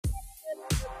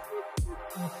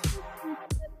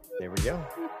There we go.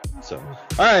 So,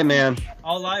 all right, man.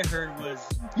 All I heard was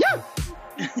Yeah.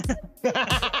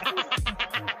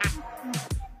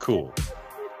 Cool.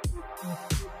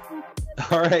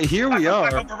 All right, here we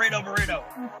are. Burrito.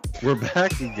 We're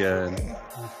back again.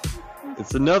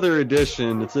 It's another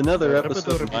edition. It's another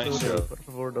episode of my show. Por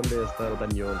favor, ¿dónde está el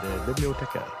baño de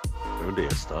biblioteca? ¿Dónde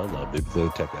está la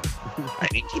biblioteca? I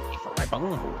need to be for my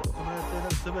bone.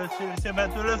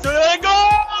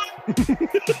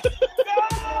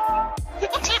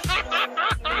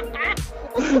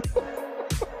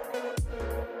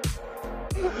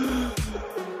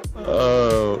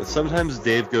 Oh, sometimes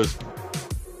Dave goes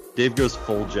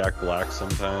full Jack Black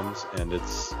sometimes, and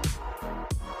it's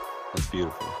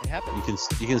beautiful. It happens.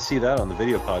 You can see that on the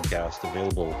video podcast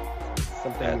available.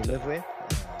 Something we live with.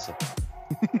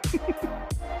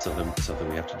 Something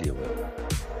we have to deal with.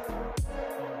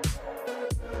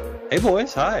 Hey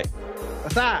boys, hi.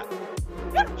 What's that?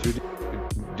 Should we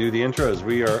do the intros?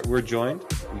 We're joined.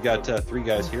 We got 3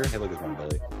 guys here. Hey, look at my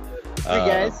belly. 3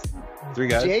 guys. 3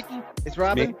 guys. Jake. It's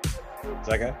Robin. Me. Is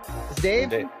that guy? It's Dave.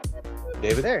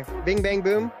 David. There. Bing bang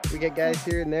boom. We get guys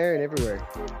here and there and everywhere.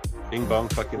 Bing bong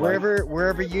fucking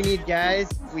Wherever you need guys,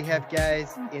 we have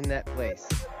guys in that place.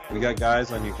 We got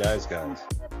guys on you guys.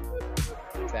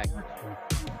 Exactly.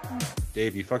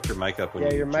 Dave, you fucked your mic up when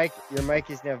your mic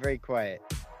is now very quiet.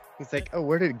 It's like, oh,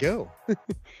 where did it go?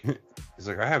 He's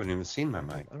like, I haven't even seen my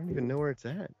mic. I don't even know where it's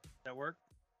at. That work?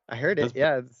 I heard it.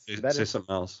 Yeah, it's better. Say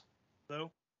something else.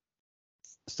 So?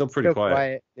 Still pretty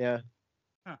quiet. Yeah.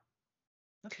 Huh.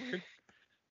 That's weird.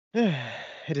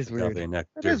 It is weird.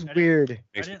 It is weird.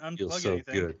 Makes I me didn't feel unplug so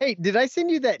anything. good. Hey, did I send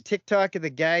you that TikTok of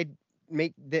the guy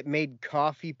that made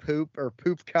coffee poop or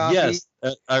poop coffee? Yes,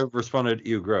 I responded,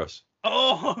 ew, gross.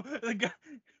 Oh, the guy.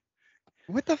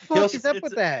 What the fuck is up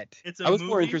with that? I was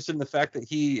more interested in the fact that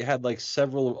he had like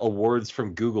several awards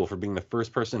from Google for being the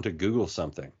first person to Google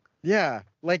something. Yeah,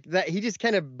 like that. He just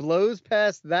kind of blows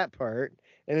past that part,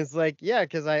 and it's like, yeah,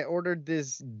 because I ordered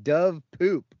this Dove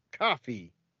poop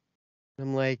coffee.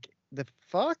 I'm like, the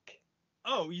fuck?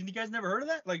 Oh, you guys never heard of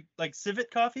that? Like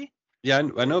civet coffee? Yeah,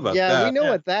 I know about that. Yeah, we know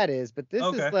what that is, but this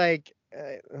is like,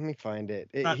 let me find it.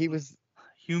 He was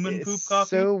human poop coffee.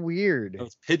 So weird. That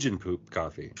was pigeon poop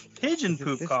coffee. Pigeon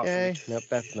poop coffee. Guy? Nope,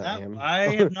 that's not him.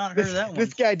 I have not heard of that one.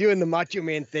 This guy doing the Macho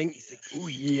Man thing. He's like, oh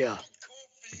yeah,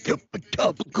 cup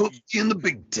of coffee in the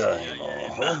big time.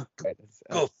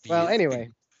 Well, anyway,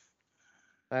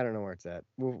 I don't know where it's at.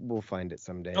 We'll find it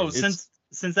someday. Oh, since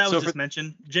that was just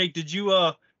mentioned, Jake, did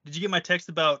you get my text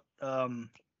about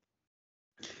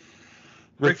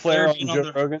Ric Flair on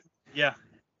Joe Rogan? Yeah.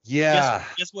 Yeah.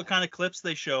 Guess what kind of clips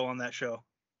they show on that show?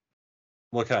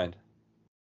 What kind?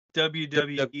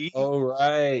 WWE. Oh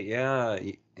right, yeah.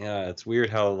 It's weird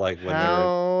how like when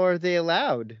how are they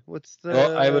allowed? What's the?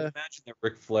 Well, I would imagine that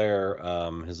Ric Flair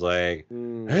is like,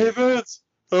 hey Vince,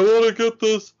 I want to get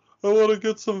this. I want to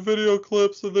get some video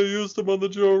clips, and they used them on the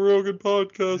Joe Rogan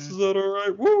podcast. Is that all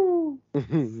right? Woo!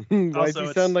 Why does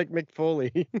he sound like Mick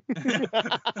Foley?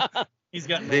 He's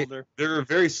gotten older. They're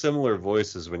very similar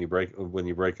voices when you break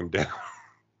them down.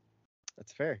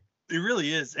 That's fair. It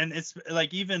really is, and it's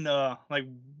like even like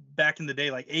back in the day,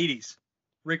 like 80s,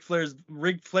 Ric Flair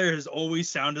has always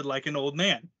sounded like an old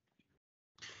man.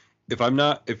 If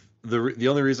the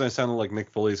only reason I sounded like Mick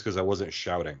Foley is because I wasn't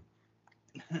shouting.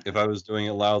 If I was doing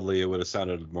it loudly, it would have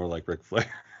sounded more like Ric Flair.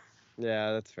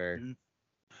 Yeah, that's fair. Mm-hmm.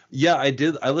 Yeah, I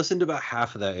did. I listened to about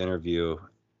half of that interview.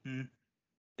 Mm-hmm.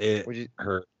 It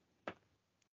hurt.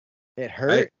 It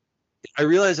hurt? I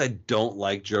realize I don't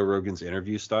like Joe Rogan's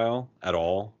interview style at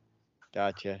all.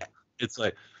 Gotcha. It's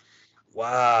like,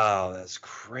 wow, that's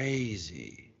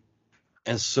crazy.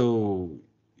 And so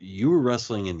you were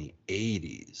wrestling in the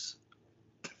 80s.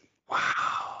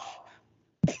 Wow.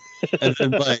 And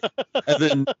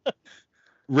then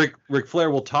Ric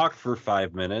Flair will talk for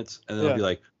 5 minutes, and then he'll be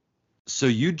like, so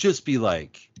you'd just be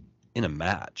like in a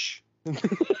match. And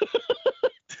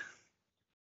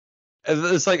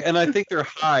it's like, and I think they're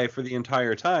high for the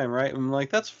entire time, right? I'm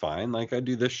like, that's fine. Like I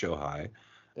do this show high.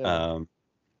 Yeah.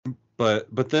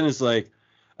 But then it's like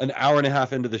an hour and a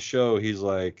half into the show, he's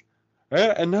like,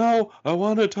 and now I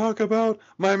want to talk about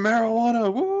my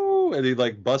marijuana. Woo! And he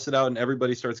like busts it out, and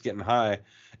everybody starts getting high.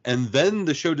 And then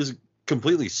the show just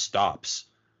completely stops.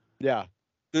 Yeah.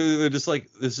 They're just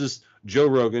like, this is Joe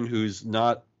Rogan, who's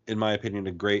not, in my opinion,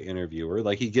 a great interviewer.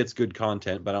 Like, he gets good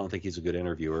content, but I don't think he's a good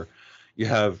interviewer. You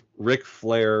have Ric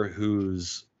Flair,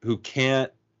 whose brain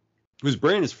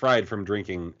is fried from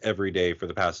drinking every day for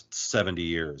the past 70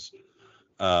 years.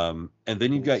 And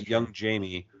then you've got young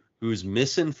Jamie, who's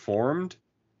misinformed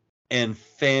and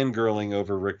fangirling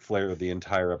over Ric Flair the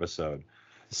entire episode.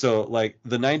 So like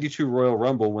the 92 Royal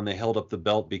Rumble, when they held up the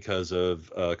belt because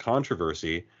of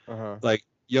controversy, like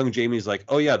young Jamie's like,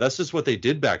 oh yeah, that's just what they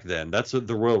did back then. That's what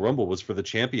the Royal Rumble was, for the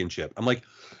championship. I'm like,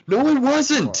 no, it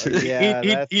wasn't.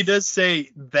 Yeah, he does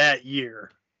say that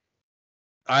year.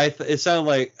 It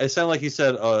sounded like he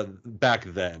said back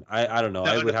then. I don't know.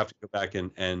 I would have to go back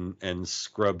and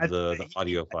scrub the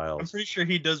audio files. I'm pretty sure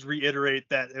he does reiterate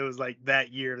that it was like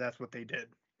that year. That's what they did,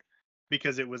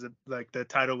 because it was like the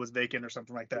title was vacant or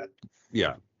something like that.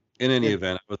 Yeah. In any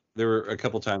event, there were a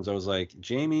couple times I was like,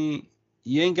 Jamie,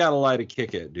 you ain't got to lie to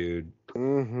kick it, dude.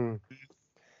 Mm-hmm.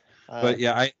 But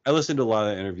yeah, I listened to a lot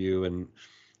of the interview, and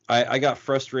I got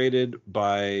frustrated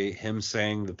by him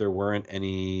saying that there weren't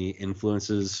any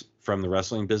influences from the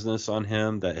wrestling business on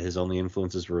him, that his only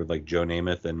influences were like Joe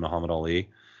Namath and Muhammad Ali.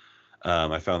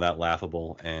 I found that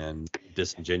laughable and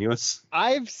disingenuous.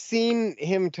 I've seen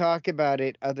him talk about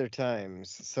it other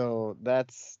times, so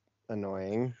that's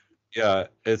annoying. Yeah,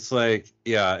 it's like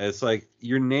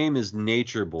your name is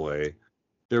Nature Boy.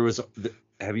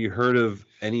 Have you heard of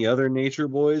any other Nature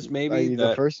Boys? Maybe Are you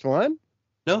the first one?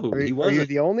 No, he wasn't. Are you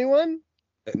the only one?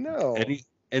 No.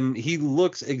 And he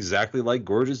looks exactly like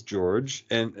Gorgeous George,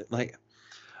 and like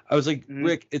I was like,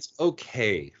 Rick, it's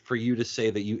okay for you to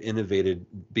say that you innovated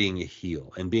being a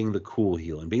heel and being the cool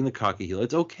heel and being the cocky heel.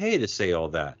 It's okay to say all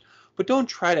that, but don't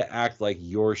try to act like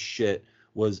your shit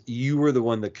was you were the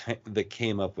one that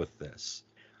came up with this.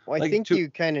 Well, I think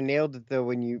you kind of nailed it though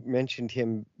when you mentioned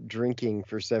him drinking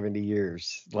for 70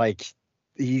 years. Like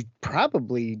he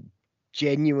probably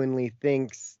genuinely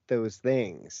thinks those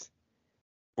things.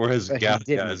 Or has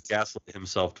gaslit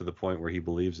himself to the point where he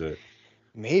believes it.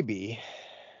 Maybe.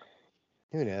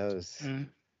 Who knows?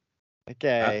 That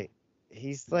guy,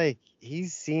 he's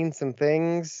seen some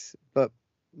things, but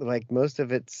like most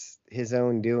of it's his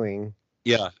own doing.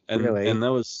 Yeah, and really. And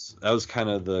that was kind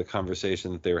of the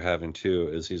conversation that they were having too.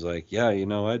 Is he's like, yeah,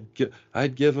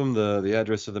 I'd give him the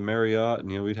address of the Marriott,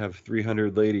 and we'd have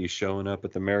 300 ladies showing up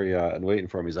at the Marriott and waiting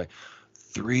for him. He's like,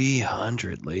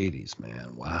 300 ladies,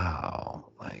 man, wow!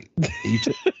 Like he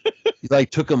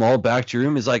took them all back to your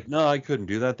room. He's like, no, I couldn't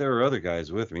do that. There were other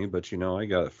guys with me, but I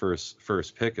got first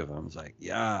pick of them. It's like,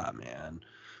 yeah, man,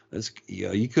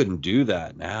 you couldn't do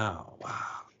that now.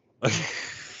 Wow.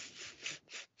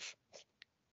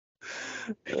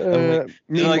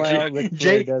 Meanwhile,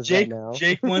 Jake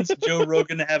wants Joe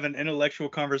Rogan to have an intellectual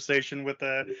conversation with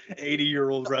a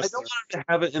 80-year-old wrestler. I don't want him to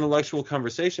have an intellectual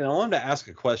conversation. I want him to ask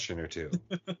a question or two.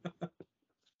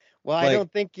 Well, I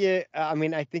don't think you. I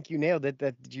mean, I think you nailed it.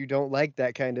 That you don't like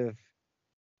that kind of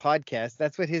podcast.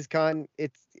 That's what his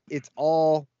It's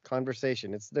all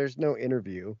conversation. There's no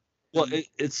interview. Well,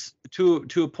 it's to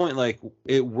a point. Like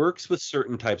it works with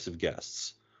certain types of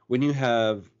guests. When you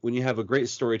have a great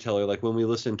storyteller, like when we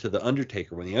listened to The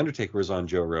Undertaker, when The Undertaker was on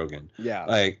Joe Rogan, yeah,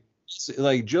 like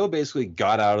Joe basically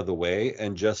got out of the way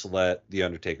and just let The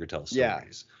Undertaker tell stories.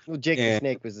 Yeah. Well, Jake the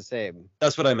Snake was the same.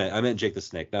 That's what I meant. I meant Jake the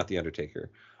Snake, not The Undertaker.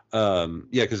 Yeah,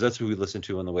 because that's who we listened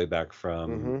to on the way back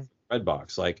from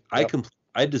Redbox. Like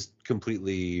I just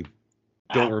completely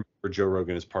don't remember Joe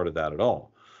Rogan as part of that at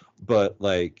all. But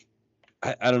like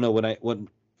I don't know,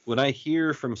 when I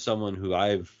hear from someone who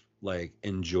I've like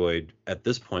enjoyed at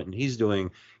this point, and he's going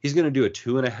to do a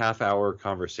 2.5 hour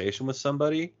conversation with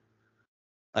somebody,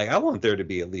 like I want there to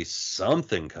be at least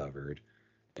something covered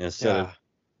instead of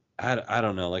I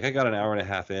don't know, like I got an hour and a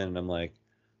half in and I'm like,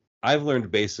 I've learned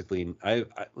basically, I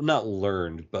not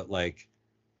learned, but like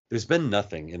there's been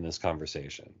nothing in this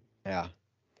conversation. Yeah.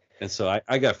 And so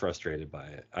I got frustrated by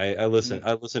it. I listened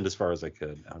as far as I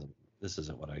could. This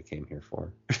isn't what I came here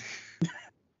for.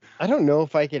 I don't know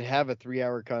if I could have a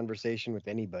 3-hour conversation with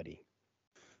anybody.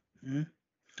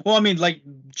 Well, I mean, like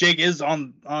Jake is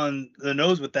on the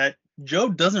nose with that. Joe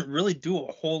doesn't really do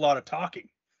a whole lot of talking.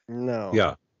 No.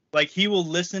 Yeah. Like he will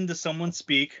listen to someone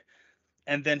speak,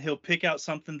 and then he'll pick out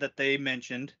something that they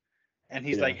mentioned, and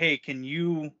he's like, "Hey, can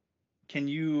you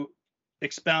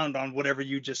expound on whatever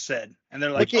you just said?" And they're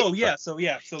like, "Oh yeah, so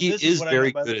yeah." So he this is what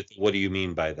very good at what do you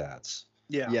mean by that?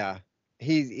 Yeah. Yeah.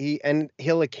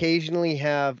 He'll occasionally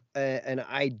have an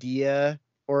idea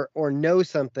or know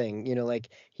something, like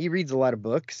he reads a lot of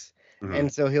books,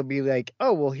 and so he'll be like,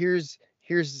 oh well, here's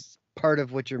part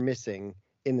of what you're missing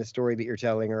in the story that you're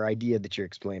telling or idea that you're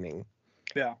explaining.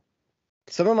 Yeah.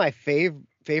 Some of my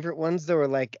favorite ones though are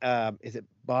like, is it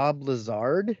Bob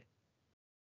Lazard? Is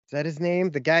that his name?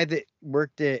 The guy that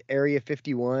worked at Area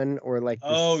 51 or like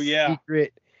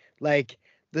secret, like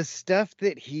the stuff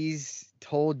that he's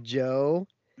told Joe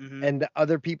and the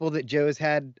other people that Joe's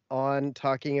had on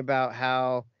talking about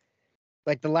how,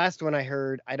 like the last one I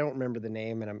heard, I don't remember the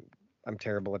name and I'm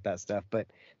terrible at that stuff. But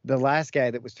the last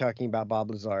guy that was talking about Bob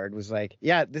Lazard was like,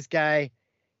 yeah, this guy,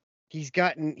 he's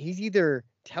either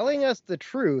telling us the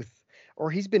truth or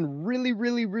he's been really,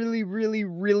 really, really, really,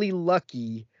 really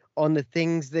lucky on the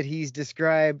things that he's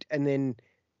described and then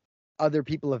other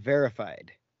people have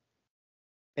verified.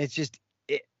 It's just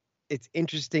it's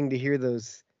interesting to hear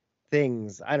those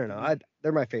things. I don't know.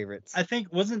 They're my favorites. I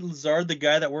think wasn't Lazard the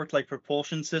guy that worked like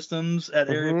propulsion systems at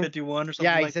Area 51 or something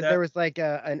like that? Yeah, he said there was like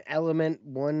an element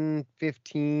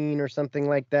 115 or something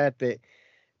like that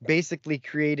basically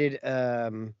created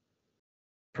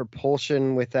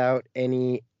propulsion without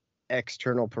any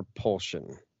external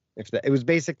propulsion. It was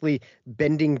basically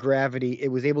bending gravity, it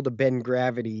was able to bend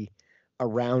gravity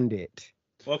around it.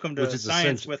 Welcome to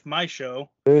Science with my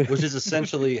show. Which is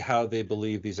essentially how they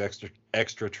believe these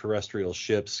extraterrestrial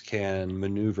ships can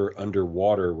maneuver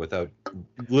underwater without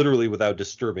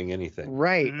disturbing anything.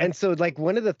 Right. Mm-hmm. And so like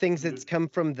one of the things that's come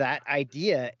from that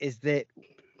idea is that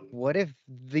what if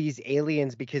these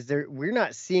aliens, because we're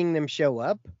not seeing them show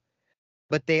up,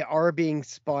 but they are being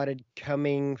spotted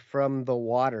coming from the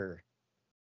water.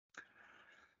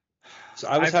 So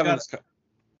I was Go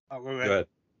ahead.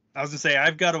 I was gonna say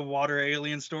I've got a water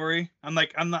alien story.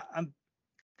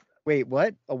 Wait,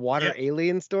 what? A water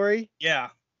alien story? Yeah.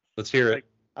 Let's hear it.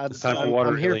 It's time for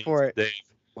water. I'm here for it. Dave.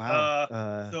 Wow.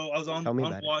 So I was on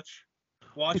watch.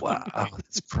 Wow,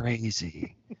 that's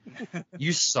crazy.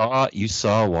 You saw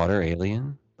a water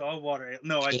alien? Saw a water alien.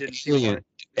 No, I didn't.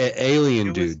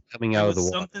 Alien dude coming out of the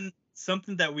water.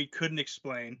 Something that we couldn't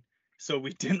explain, so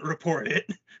we didn't report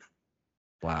it.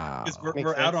 Wow. Because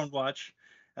we're out on watch.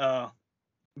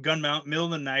 Gun mount, middle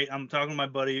of the night. I'm talking to my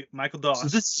buddy Michael Doss. So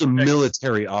this is a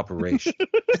military operation.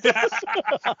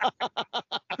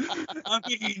 I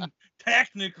mean,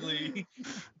 technically.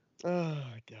 Oh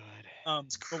God.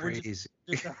 It's crazy.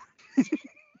 So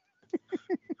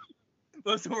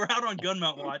we're out on gun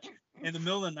mount watch in the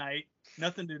middle of the night.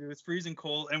 Nothing to do. It's freezing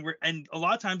cold, and a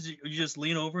lot of times you just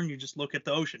lean over and you just look at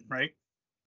the ocean, right?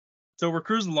 So we're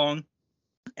cruising along,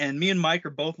 and me and Mike are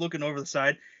both looking over the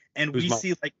side, and we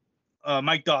see like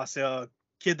Mike Doss, a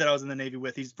kid that I was in the Navy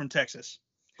with. He's from Texas.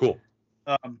 Cool.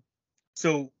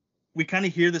 So we kind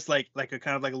of hear this like a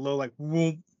kind of like a low like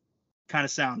whoop kind of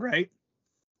sound, right?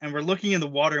 And we're looking in the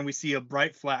water and we see a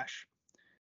bright flash.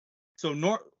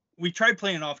 So we tried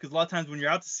playing it off because a lot of times when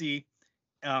you're out to sea,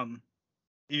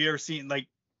 you ever seen like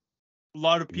a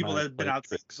lot of people that have been out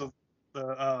to sea, so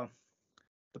the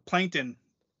plankton,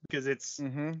 because it's I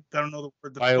don't know the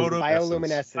word, the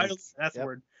bioluminescence. That's the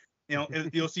word. You know,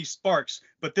 you'll see sparks,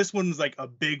 but this one's like a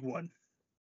big one,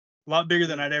 a lot bigger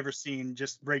than I'd ever seen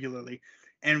just regularly.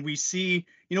 And we see,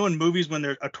 you know, in movies when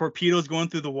a torpedo's going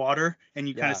through the water and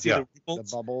you kind of see the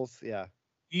ripples. The bubbles, yeah.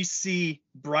 You see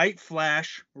bright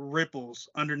flash ripples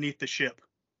underneath the ship.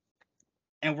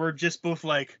 And we're just both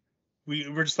like,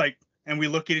 we're just like, and we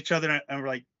look at each other and we're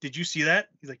like, did you see that?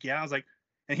 He's like, yeah. I was like,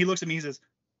 and he looks at me, he says,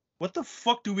 what the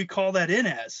fuck do we call that in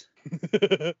as?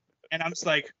 And I'm just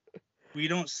like, we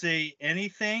don't say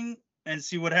anything and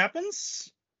see what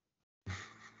happens.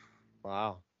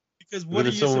 Wow. Because what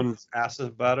if someone asks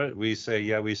about it, we say,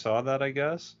 yeah, we saw that, I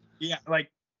guess. Yeah, like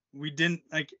we didn't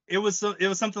like it was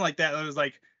something like that. It was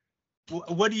like,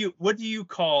 what do you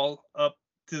call up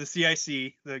to the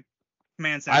CIC, the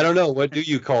command center? I don't know. What do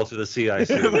you call to the CIC? I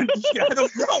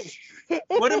don't know.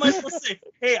 What am I supposed to say?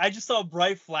 Hey, I just saw a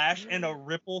bright flash and a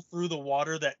ripple through the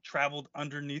water that traveled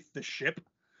underneath the ship.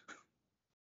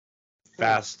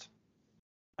 Fast.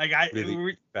 Like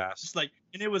really fast. Just like,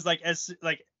 and it was like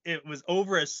it was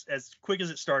over as quick as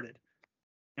it started,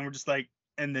 and we're just like,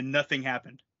 and then nothing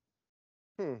happened.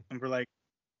 And we're like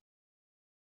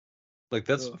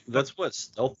that's what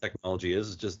stealth technology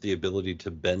is just the ability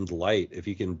to bend light. If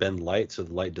you can bend light so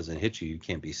the light doesn't hit you, you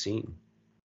can't be seen.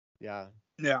 Yeah.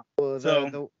 Well,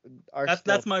 so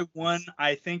that's my one.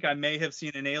 I think I may have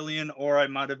seen an alien, or I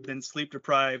might have been sleep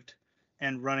deprived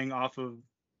and running off of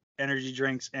energy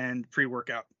drinks and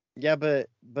pre-workout. Yeah, but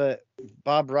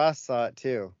Bob Ross saw it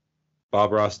too.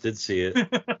 Bob Ross did see it.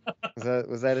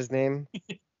 Was that his name?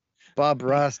 Bob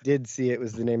Ross did see it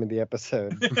was the name of the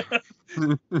episode.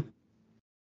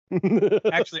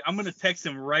 Actually, I'm gonna text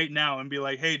him right now and be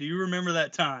like, "Hey, do you remember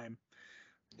that time?"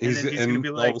 And he's gonna be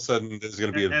like, all of a sudden, there's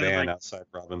gonna be a van outside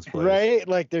Robin's place. Right?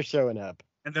 Like they're showing up.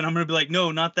 And then I'm gonna be like,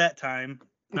 "No, not that time.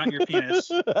 Not your penis."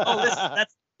 Oh,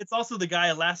 it's also the guy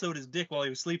who lassoed his dick while he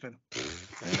was sleeping.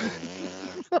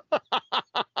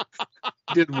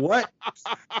 Did what?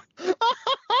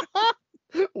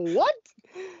 What?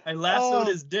 I lassoed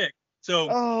his dick. So.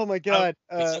 Oh my God.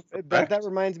 That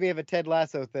reminds me of a Ted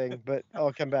Lasso thing, but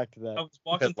I'll come back to that. I was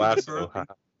walking through the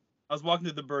I was walking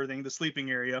to the sleeping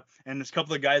area, and this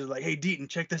couple of guys are like, "Hey, Deaton,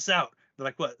 check this out." They're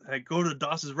like, "What?" I go to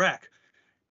Doss's rack,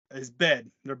 his bed.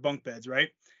 They're bunk beds, right?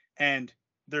 And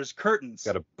there's curtains.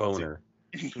 Got a boner.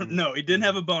 No, he didn't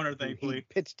have a boner, He thankfully.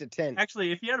 pitched a tent.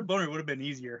 Actually, if he had a boner, it would have been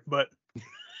easier. But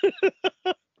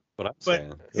What I'm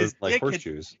saying, his like dick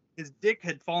horseshoes. his dick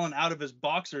had fallen out of his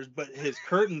boxers, but his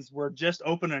curtains were just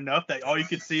open enough that all you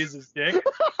could see is his dick.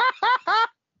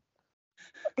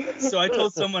 So I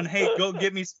told someone, "Hey, go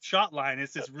get me some shot line.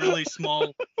 It's this really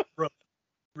small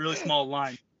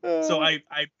line." So I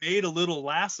made a little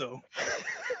lasso,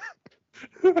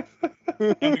 and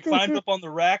we climbed up on the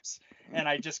racks, and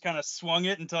I just kind of swung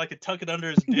it until I could tuck it under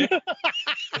his dick.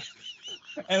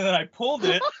 And then I pulled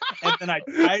it, and then I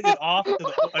tied it off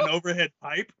to an overhead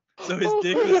pipe, so his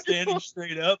dick was standing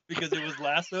straight up because it was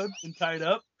lassoed and tied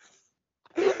up.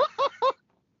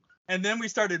 And then we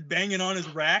started banging on his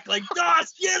rack, like,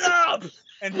 "Doss, get up!"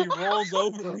 And he rolls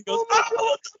over and he goes, "Oh,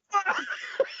 what the fuck?"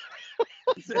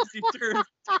 As he turns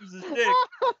his dick.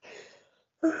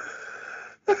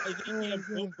 I think he had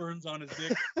boat burns on his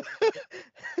dick.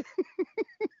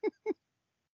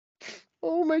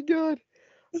 Oh my god.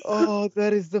 Oh,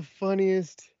 that is the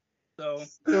funniest So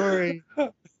story. I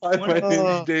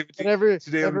find David Whenever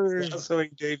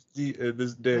lassoing Dave's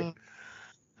this dick.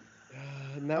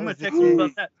 and that I'm gonna was the text him day,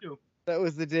 about that too. that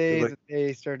was the day Like- that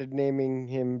they started naming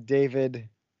him David,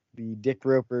 the Dick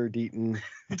Roper Deaton.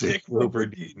 Dick Roper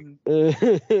Deaton.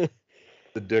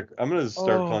 The dick. I'm gonna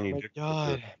start calling you my Dick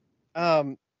god.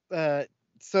 Roper.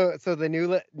 So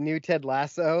the new Ted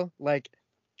Lasso, like,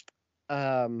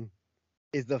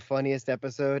 is the funniest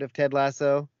episode of Ted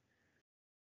Lasso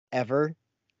ever.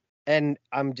 And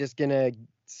I'm just gonna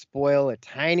spoil a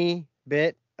tiny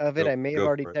bit of it. I may have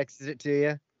already texted it to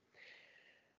you.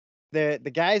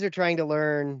 The guys are trying to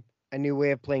learn a new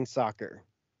way of playing soccer.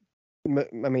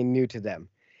 I mean, new to them.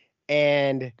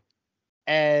 And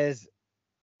as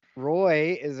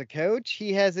Roy is a coach,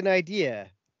 he has an idea.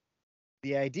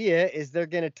 The idea is they're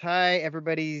gonna tie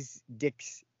everybody's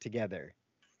dicks together.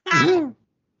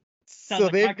 Sounds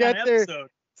like my kind of episode.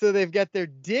 So they've got their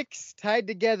dicks tied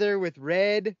together with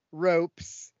red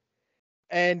ropes.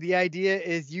 And the idea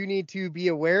is you need to be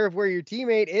aware of where your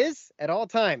teammate is at all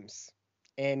times.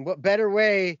 And what better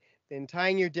way than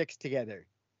tying your dicks together?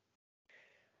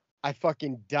 I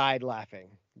fucking died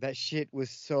laughing. That shit was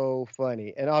so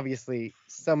funny. And obviously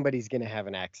somebody's going to have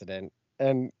an accident.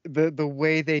 And the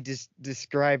way they just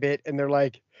describe it, and they're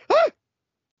like, "Ah!"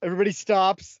 Everybody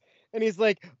stops. And he's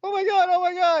like, oh my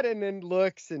God. And then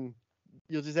looks, and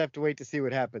you'll just have to wait to see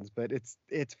what happens. But it's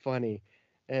funny.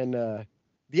 And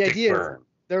the idea is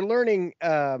they're learning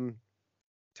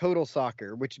total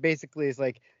soccer, which basically is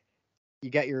like you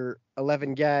got your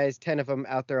 11 guys, 10 of them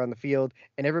out there on the field,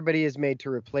 and everybody is made to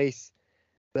replace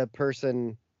the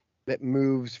person that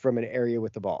moves from an area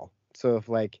with the ball. So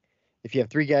if you have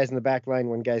 3 guys in the back line,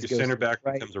 one guy's Your goes center back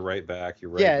right. becomes a right back.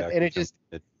 Your right back. And it just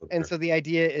and so the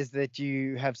idea is that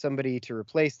you have somebody to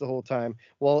replace the whole time.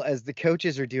 Well, as the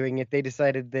coaches are doing it, they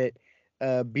decided that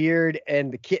Beard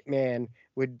and the Kit Man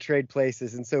would trade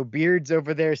places, and so Beard's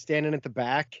over there standing at the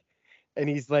back, and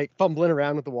he's like fumbling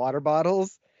around with the water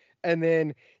bottles, and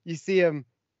then you see him.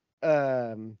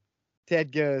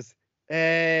 Ted goes,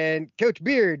 and Coach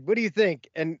Beard, what do you think?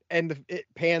 And it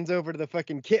pans over to the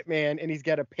fucking Kit Man, and he's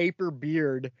got a paper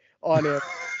beard on him,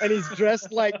 and he's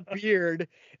dressed like Beard,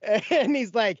 and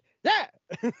he's like, yeah,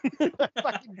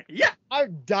 Yeah. I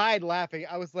died laughing.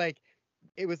 I was like,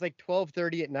 it was like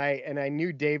 12:30 at night, and I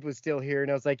knew Dave was still here, and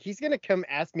I was like, he's gonna come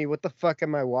ask me what the fuck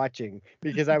am I watching,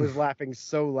 because I was laughing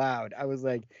so loud. I was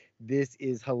like, this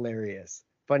is hilarious,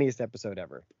 funniest episode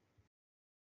ever.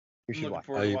 You should watch.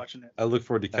 Forward to watching it. I look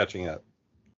forward to catching up.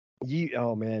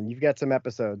 Oh man, you've got some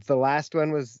episodes. The last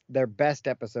one was their best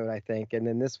episode, I think, and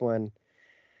then this one,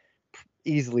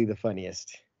 easily the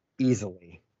funniest.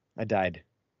 Easily, I died.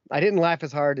 I didn't laugh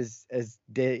as hard as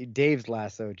Dave's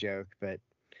Lasso joke, but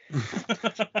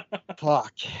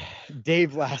fuck,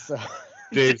 Dave Lasso.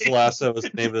 Dave's Lasso is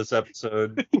the name of this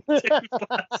episode.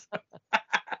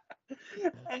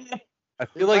 I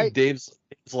feel like Dave's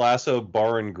Lasso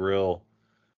Bar and Grill.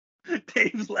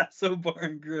 Dave's Lasso Bar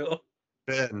and Grill.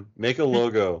 Ben, make a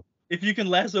logo. If you can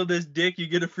lasso this dick, you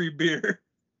get a free beer.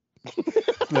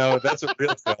 No, that's a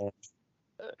real challenge.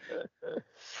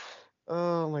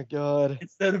 Oh my god.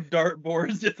 Instead of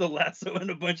dartboards, it's a lasso and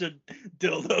a bunch of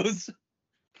dildos.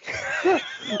 Well,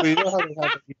 you know how they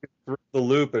have you can throw the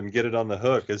loop and get it on the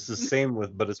hook. It's the same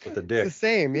but it's with a dick. The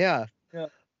same, yeah. Yeah.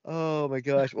 Oh my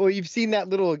gosh. Well, you've seen that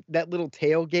little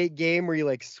tailgate game where you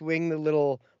like swing the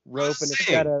little rope and it's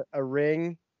got a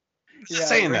ring. Yeah,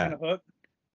 saying that. Hook.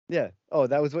 Yeah. Oh,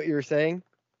 that was what you were saying?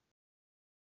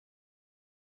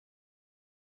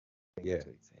 Yeah. That's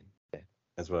what he's saying. Yeah.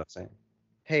 That's what I'm saying.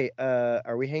 Hey,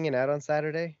 are we hanging out on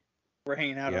Saturday? We're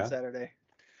hanging out Yeah. on Saturday.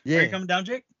 Yeah. Are you coming down,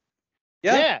 Jake?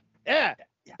 Yeah.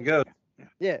 Go.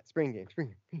 Yeah. Spring game.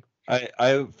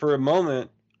 I for a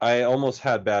moment I almost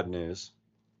had bad news.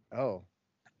 Oh.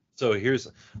 So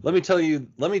let me tell you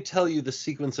the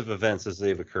sequence of events as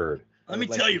they've occurred. Let me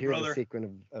tell you, brother. The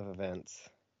sequence of events.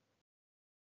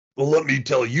 Well, let me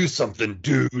tell you something,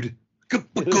 dude.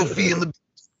 Coffee in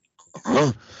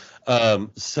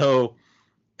the. So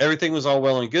everything was all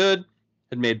well and good.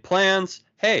 Had made plans.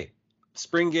 Hey,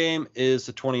 spring game is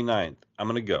the 29th. I'm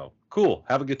gonna go. Cool.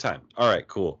 Have a good time. All right.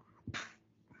 Cool.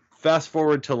 Fast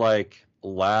forward to like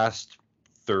last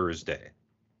Thursday.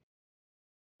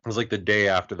 It was like the day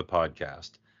after the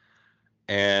podcast,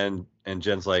 and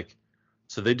Jen's like,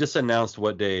 so they just announced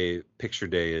what day picture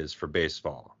day is for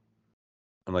baseball.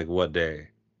 I'm like, what day?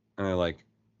 And they're like,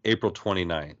 April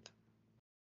 29th.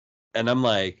 And I'm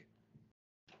like,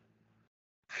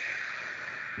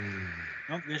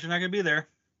 Nope, guess you're not gonna be there.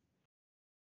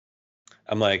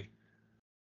 I'm like,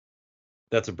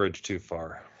 that's a bridge too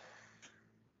far.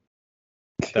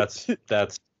 That's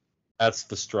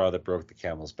the straw that broke the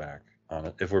camel's back on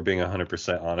it. If we're being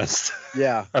 100% honest.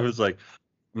 Yeah. I was like,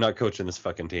 I'm not coaching this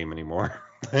fucking team anymore.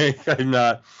 Like, I'm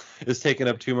not. It's taking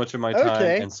up too much of my time.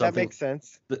 Okay, And something that makes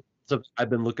sense. that I've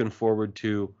been looking forward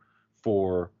to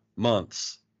for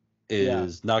months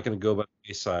is not going to go by the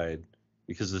wayside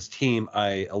because this team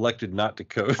I elected not to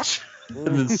coach and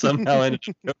then somehow ended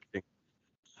up coaching.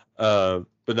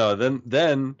 But no,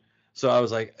 then so I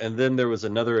was like, and then there was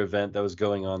another event that was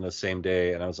going on the same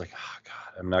day, and I was like, oh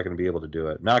God, I'm not going to be able to do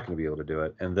it. Not going to be able to do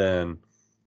it. And then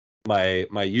my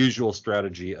usual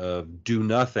strategy of do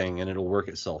nothing and it'll work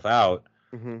itself out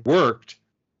worked.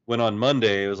 When on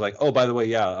Monday it was like, oh, by the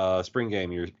way, spring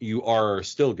game, you are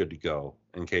still good to go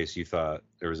in case you thought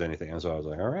there was anything. And so I was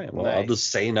like, all right, well, I'll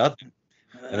just say nothing,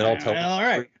 and then I'll tell. All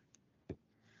right.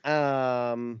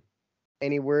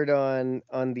 Any word on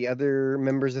the other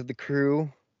members of the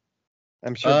crew?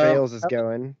 I'm sure Bales is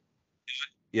going.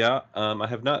 Yeah, I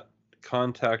have not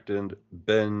contacted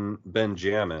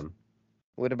Benjamin.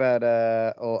 What about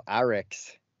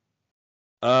Arix?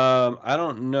 I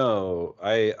don't know.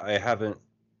 I haven't.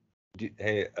 Do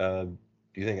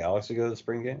you think Alex would go to the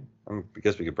spring game? I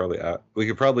guess we could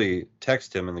probably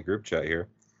text him in the group chat here.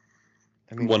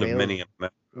 I mean, one Bales, of many.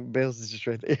 Bales is just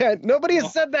right there. Yeah, nobody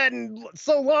has said that in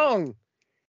so long.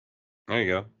 There you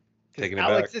go. Taking it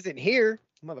Alex back. isn't here,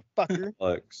 motherfucker.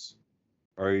 Alex,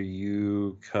 are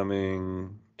you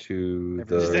coming to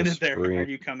the Send it there. spring? Are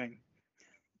you coming?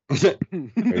 Are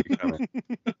you coming?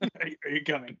 Are you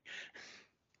coming?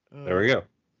 There we go.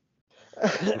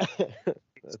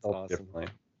 That's awesome.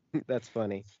 That's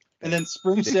funny. And then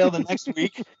spring sale the next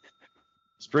week.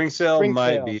 Spring sale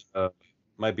might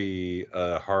be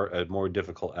a more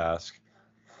difficult ask.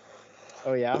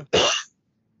 Oh yeah.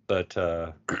 But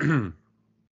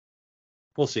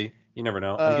we'll see. You never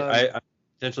know. I'm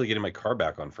potentially getting my car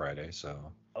back on Friday,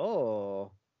 so.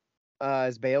 Oh.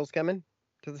 Is Bales coming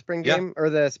to the spring game or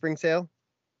the spring sale?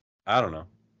 I don't know.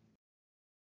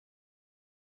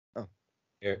 Oh.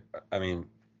 I mean,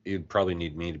 you'd probably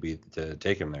need me to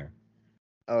take him there.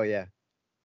 Oh yeah.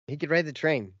 He could ride the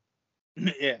train.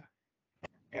 Yeah.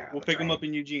 We'll pick him up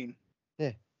in Eugene.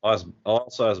 Yeah. I'll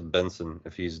also ask Benson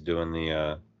if he's doing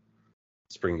the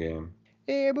spring game.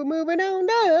 Yeah, we're moving on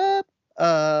up.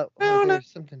 There was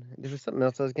something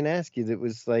else I was gonna ask you that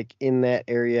was like in that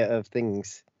area of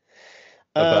things.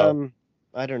 About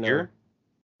I don't know. Here?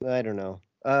 I don't know.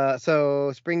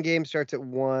 So spring game starts at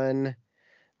 1.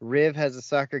 Riv has a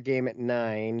soccer game at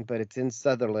 9, but it's in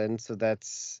Sutherland, so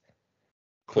that's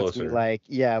Closer. like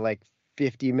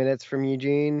 50 minutes from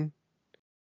Eugene.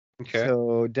 Okay.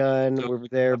 So done. So we're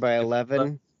there by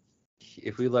 11.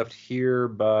 If we left here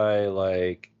by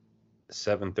like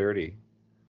 7:30,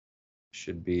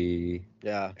 should be.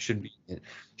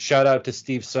 Shout out to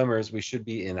Steve Summers. We should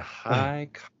be in high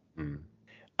cotton.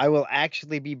 I will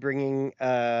actually be bringing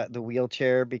the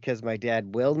wheelchair because my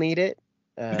dad will need it.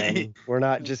 We're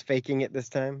not just faking it this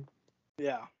time.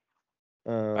 Yeah.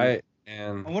 I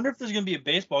wonder if there's gonna be a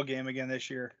baseball game again this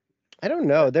year. I don't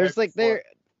know. There's let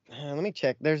me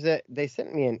check. They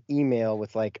sent me an email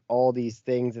with like all these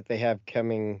things that they have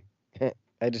coming.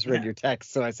 I just read your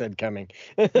text, so I said coming.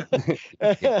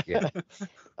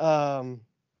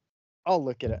 I'll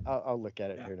look at it. I'll look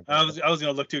at it here in a bit. I was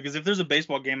gonna look too, because if there's a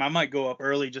baseball game, I might go up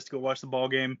early just to go watch the ball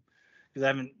game, because I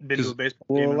haven't been to a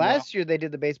baseball game. Well, last year they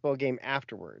did the baseball game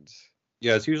afterwards.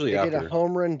 Yeah, it's usually after. They did a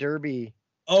home run derby.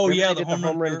 Oh yeah, the home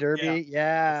run derby.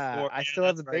 Yeah, I still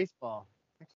have the right. baseball.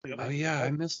 Oh yeah, I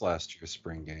missed last year's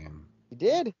spring game. You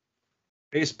did?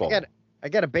 Baseball. I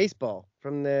got a baseball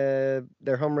from their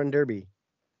home run derby.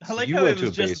 I like you how went it to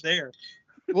was a just there.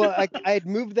 Well, I had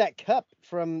moved that cup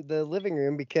from the living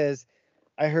room because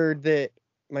I heard that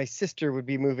my sister would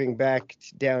be moving back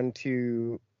down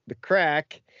to the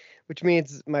crack, which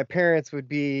means my parents would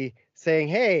be saying,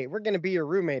 "Hey, we're gonna be your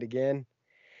roommate again."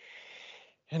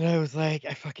 And I was like,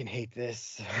 I fucking hate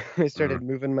this. I started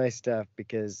moving my stuff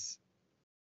because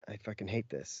I fucking hate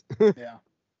this. Yeah.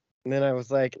 And then I was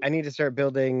like, I need to start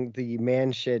building the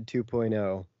Man Shed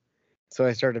 2.0. So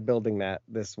I started building that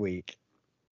this week.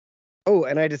 Oh,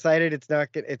 and I decided it's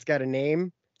got a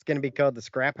name. It's going to be called the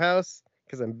Scrap House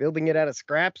because I'm building it out of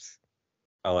scraps.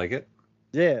 I like it.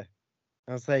 Yeah.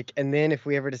 I was like, and then if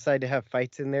we ever decide to have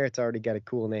fights in there, it's already got a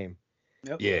cool name.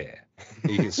 Yep. Yeah.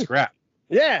 You can scrap.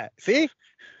 Yeah. See?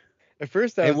 At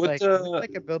first I Hey, was what, like, it looks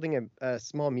like I'm building a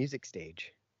small music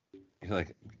stage. You're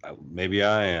like, maybe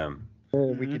I am.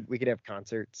 We could have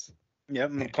concerts.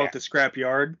 Yep. I'm gonna call it the Scrap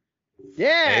Yard.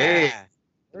 Yeah. Hey.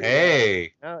 There we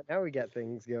Hey. go. Now we got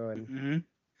things going. Mm-hmm.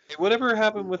 Hey, whatever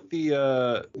happened with the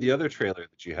other trailer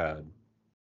that you had?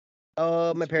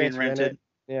 Oh, my It's being parents rented. rented.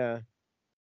 Yeah.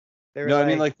 They were No, I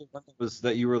mean like the one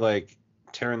that you were like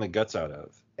tearing the guts out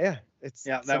of. yeah, it's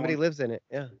Yeah, that somebody one. lives in it.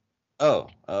 Yeah.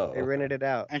 Oh. They Okay. rented it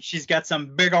out. And she's got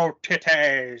some big old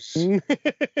titties.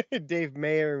 Dave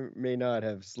may or may not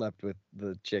have slept with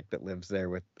the chick that lives there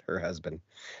with her husband.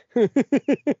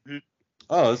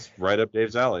 Oh, it's right up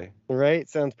Dave's alley. Right?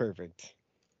 Sounds perfect.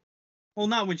 Well,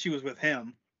 not when she was with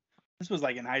him. This was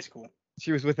like in high school.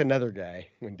 She was with another guy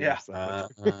when Dave Yeah.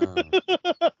 slept with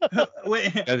her.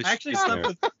 Wait, Yeah, I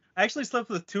actually slept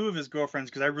with two of his girlfriends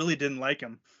because I really didn't like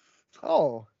him.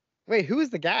 Oh, wait, who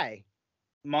is the guy?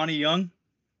 Monty Young.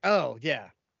 Oh, yeah.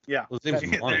 Yeah. Well, his name's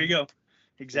There Monty. you go.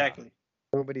 Exactly.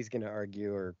 Nobody's gonna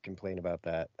argue or complain about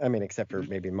that. I mean, except for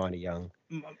maybe Monty Young.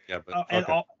 Yeah, but And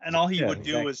fuck all he Yeah, would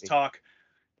do was exactly. talk.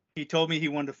 He told me he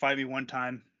wanted to fight me one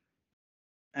time,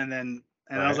 and then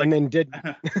I was And like, then did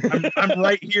I'm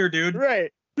right here, dude.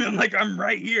 right. I'm like, I'm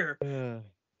right here.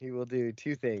 He will do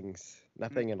two things.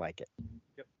 Nothing and like it.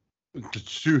 it.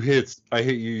 2 hits. I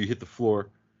hit you. You hit the floor.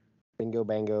 Bingo,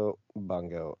 bango,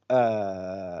 bongo. In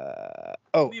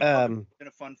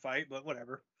a fun fight, but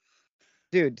whatever.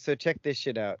 Dude, so check this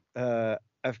shit out.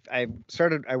 I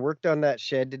worked on that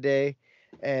shed today,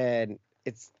 and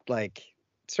it's like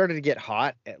started to get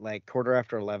hot at like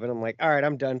 11:15. I'm like, all right,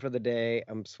 I'm done for the day.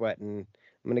 I'm sweating.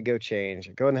 I'm gonna go change.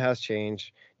 I go in the house,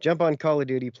 change, jump on Call of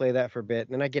Duty, play that for a bit,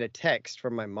 and then I get a text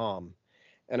from my mom,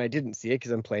 and I didn't see it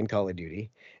because I'm playing Call of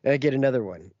Duty, and I get another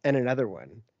one and another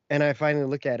one, and I finally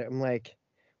look at it. I'm like,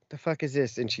 what the fuck is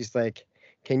this? And she's like,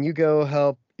 can you go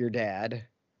help your dad?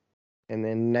 And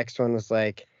then the next one was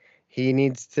like, he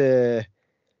needs to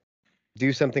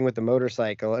do something with the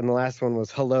motorcycle. And the last one was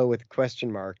hello with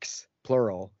question marks,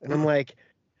 plural. And I'm like,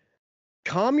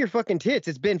 calm your fucking tits.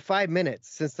 It's been 5 minutes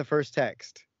since the first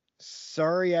text.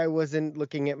 Sorry, I wasn't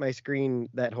looking at my screen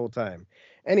that whole time.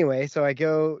 Anyway, so I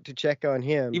go to check on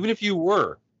him. Even if you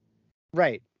were.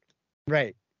 Right.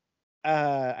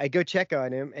 I go check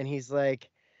on him, and he's like,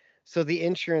 so the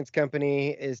insurance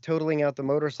company is totaling out the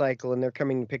motorcycle and they're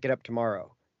coming to pick it up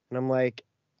tomorrow. And I'm like,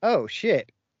 oh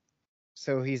shit.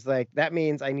 So he's like, that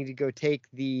means I need to go take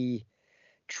the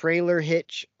trailer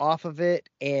hitch off of it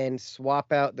and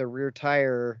swap out the rear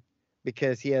tire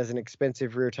because he has an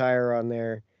expensive rear tire on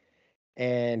there.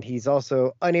 And he's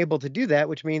also unable to do that,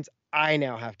 which means I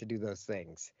now have to do those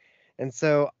things. And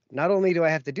so not only do I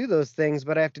have to do those things,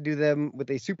 but I have to do them with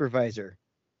a supervisor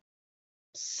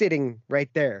sitting right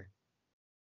there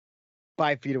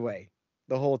 5 feet away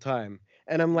the whole time.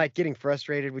 And I'm like getting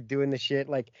frustrated with doing the shit.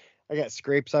 Like I got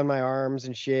scrapes on my arms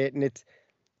and shit. And it's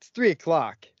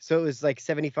 3:00. So it was like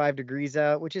 75 degrees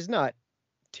out, which is not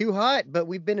too hot, but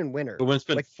we've been in winter. But when it's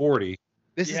been like 40.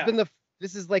 this has been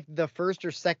this is like the first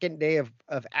or second day of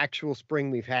actual spring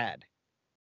we've had.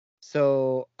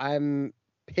 So I'm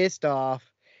pissed off.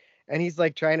 And he's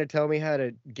like trying to tell me how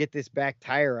to get this back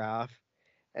tire off.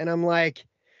 And I'm like,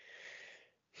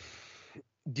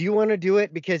 do you want to do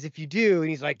it? Because if you do, and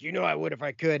he's like, I would if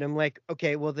I could. I'm like,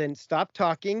 okay, well then stop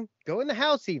talking, go in the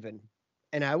house even,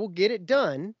 and I will get it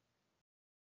done.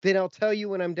 Then I'll tell you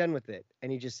when I'm done with it.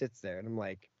 And he just sits there, and I'm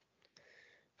like,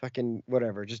 fucking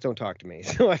whatever, just don't talk to me.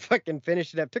 So I fucking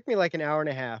finished it up. Took me like an hour and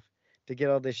a half to get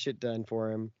all this shit done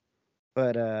for him.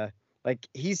 But like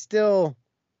he's still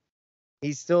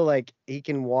like he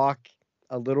can walk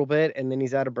a little bit, and then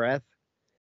he's out of breath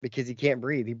because he can't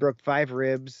breathe. He broke 5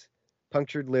 ribs.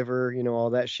 Punctured liver, all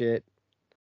that shit.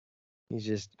 He's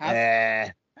just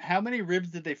How many ribs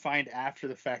did they find after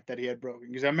the fact that he had broken?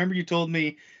 Because I remember you told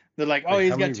me They're like, oh, Like,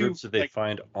 he's how got many two. ribs did they Like,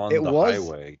 find on It the was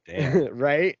highway? Damn.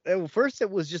 right. First, it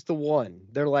was just the one.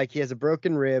 They're like, he has a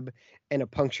broken rib and a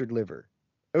punctured liver.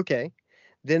 Okay.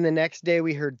 Then the next day,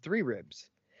 we heard 3 ribs.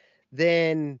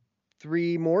 Then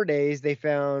 3 more days, they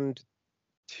found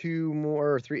 2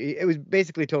 more or 3. It was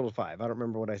basically total 5. I don't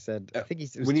remember what I said. I think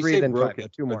it was When you 3, say then 5. broken,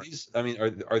 2 are more. these? I mean,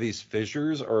 are these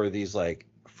fissures or are these like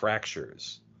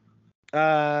fractures?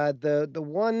 The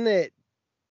one that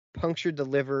punctured the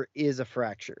liver is a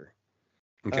fracture.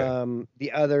 Okay.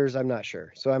 The others, I'm not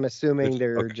sure. So I'm assuming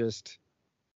they're Okay. just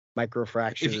micro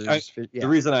fractures. The Yeah.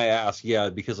 reason I ask, yeah,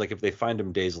 because like if they find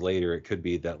them days later, it could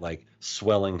be that like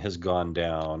swelling has gone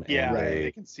down yeah, and Right.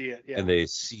 they can see it. Yeah. and they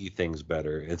see things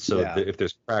better. And so Yeah. if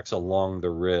there's cracks along the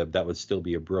rib, that would still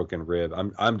be a broken rib.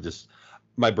 I'm just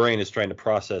my brain is trying to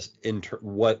process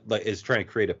what like is trying to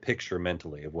create a picture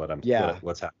mentally of Yeah.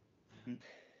 what's happening.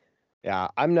 Yeah,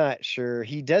 I'm not sure.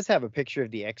 He does have a picture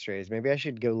of the X-rays. Maybe I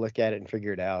should go look at it and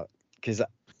figure it out, because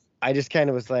I just kind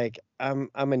of was like, I'm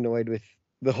annoyed with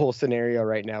the whole scenario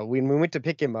right now. When we went to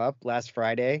pick him up last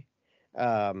Friday,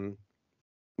 my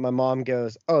mom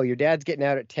goes, "Oh, your dad's getting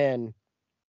out at 10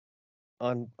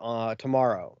 on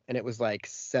tomorrow," and it was like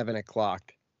 7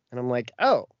 o'clock, and I'm like,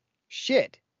 "Oh,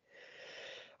 shit.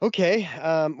 Okay."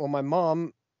 Well, my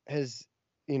mom has,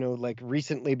 like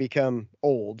recently become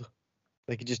old.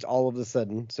 Like just all of a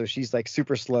sudden. So she's like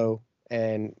super slow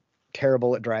and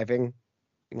terrible at driving.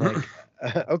 Like,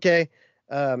 okay,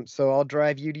 so I'll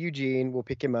drive you to Eugene. We'll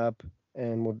pick him up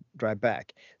and we'll drive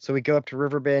back. So we go up to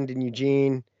Riverbend in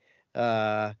Eugene,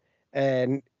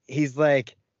 and he's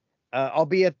like, I'll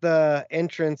be at the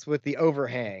entrance with the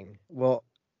overhang. Well,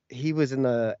 he was in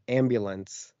the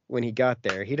ambulance when he got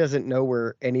there. He doesn't know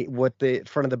what the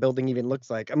front of the building even looks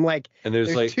like. I'm like, And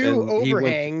there's like 2 and he went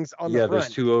overhangs on the yeah, front.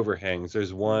 there's 2 overhangs.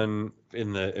 There's one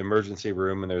in the emergency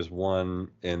room and there's one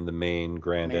in the main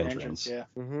grand Main entrance. Yeah.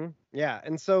 Yeah,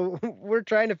 and so we're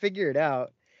trying to figure it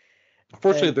out.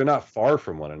 Fortunately, And- they're not far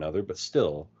from one another, but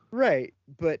still Right,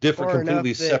 but different, far enough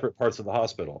completely that separate parts of the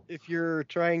hospital. if you're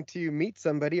trying to meet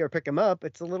somebody or pick them up,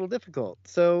 it's a little difficult.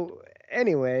 So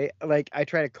anyway, like I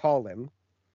try to call him,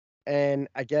 and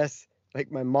I guess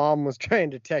like my mom was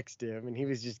trying to text him, and he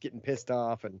was just getting pissed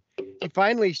off, and he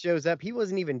finally shows up. He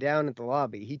wasn't even down at the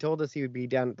lobby. He told us he would be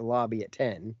down at the lobby at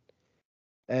 10,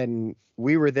 and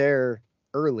we were there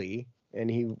early,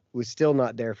 and he was still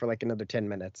not there for like another 10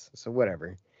 minutes. So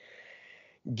whatever.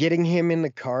 Getting him in the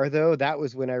car, though, that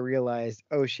was when I realized,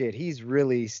 oh shit, he's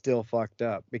really still fucked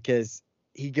up, because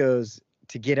he goes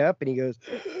to get up and he goes,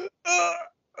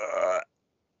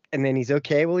 and then he's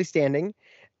okay while he's standing.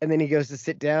 And then he goes to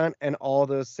sit down and all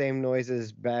those same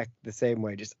noises back the same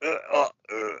way. Just,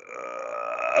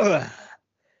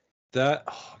 That,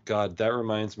 oh God, that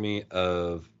reminds me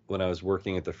of when I was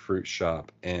working at the fruit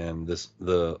shop and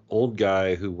the old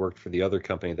guy who worked for the other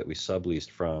company that we subleased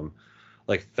from,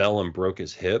 like fell and broke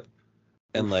his hip.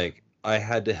 And like I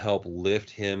had to help lift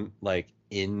him like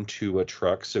into a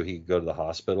truck so he could go to the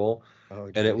hospital. Oh,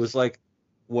 And it geez. was like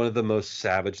one of the most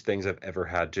savage things I've ever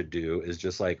had to do is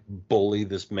just like bully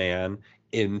this man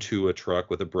into a truck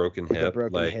with a broken With a hip.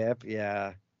 broken Like, hip.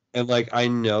 Yeah. and like I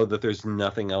know that there's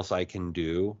nothing else I can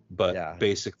do, but Yeah.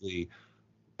 basically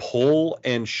pull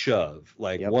and shove.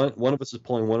 Like Yep. one of us is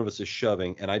pulling, one of us is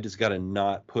shoving, and I just gotta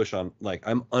not push on. Like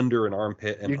I'm under an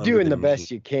armpit and You're under doing the knee.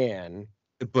 best you can.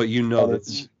 But you know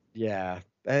that's Yeah.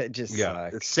 It just it's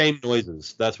sucks. same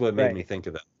noises. That's what made me Right. think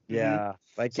of that. Yeah.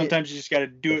 Like Sometimes you just got to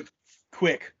do it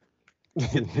quick.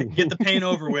 Get the pain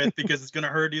over with, because it's gonna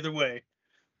hurt either way.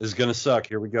 This is gonna suck.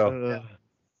 Here we go.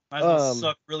 Might as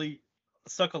well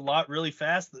suck a lot really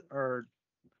fast, or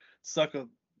suck a.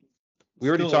 We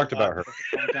already still a talked about lot her.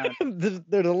 at the same time.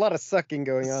 There's a lot of sucking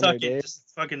going on there, Sucking, Dave. just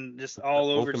fucking, just all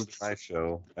over. Welcome to my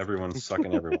show. Everyone's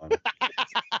sucking everyone.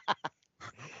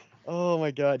 Oh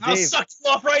my God, I'll Dave! suck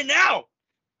you off right now.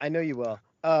 I know you will.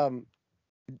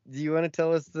 Do you want to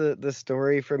tell us the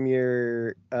story from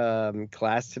your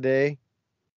class today?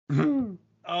 Oh,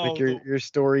 Like your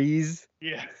stories?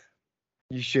 yeah.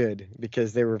 You should,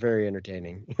 because they were very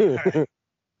entertaining. Alright.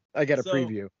 I got a So-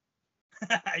 preview.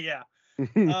 Yeah.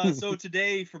 So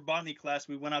today for botany class,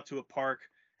 we went out to a park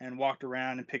and walked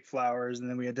around and picked flowers, and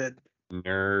then we had to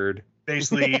Nerd.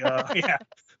 basically, yeah,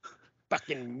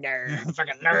 Fucking nerd.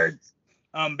 fucking nerds.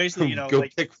 Basically, Go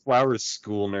like pick flowers,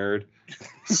 school nerd.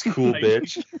 School Like-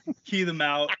 bitch. key them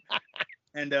out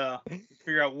and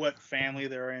figure out what family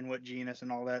they're in, what genus,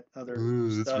 and all that other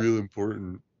stuff. real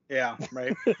important. Yeah,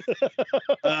 right.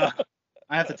 I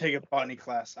have to take a botany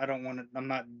class. I don't want to. I'm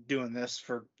not doing this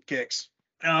for kicks.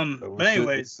 But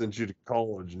anyways, sent you to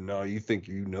college. No, you think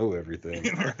you know everything.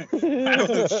 I don't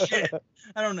know shit.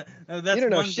 I don't know. That's You don't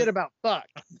know one shit about fuck.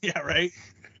 Yeah, right.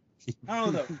 I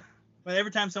don't know though. But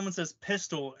every time someone says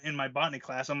pistol in my botany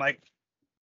class, I'm like,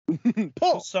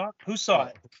 Pull. Who saw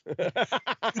it?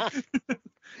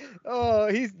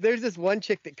 Oh, there's this one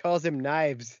chick that calls him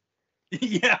Knives.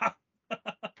 Yeah.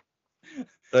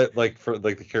 Like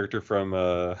the character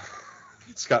from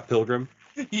Scott Pilgrim.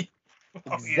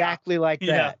 Exactly like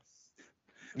Yeah. that.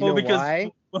 You know because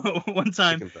why? one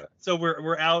time, Chicken thigh. so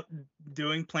we're out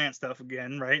doing plant stuff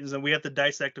again, right? And so we have to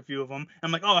dissect a few of them.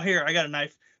 I'm like, oh, here, I got a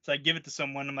knife. So I give it to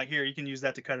someone. I'm like, here, you can use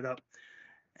that to cut it up.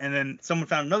 And then someone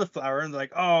found another flower and they're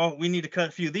like, oh, we need to cut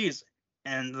a few of these.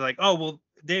 And they're like, oh, well,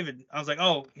 David. I was like,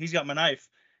 oh, he's got my knife.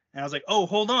 And I was like, oh,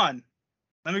 hold on.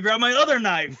 Let me grab my other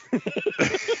knife.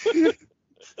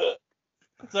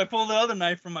 So I pulled the other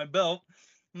knife from my belt.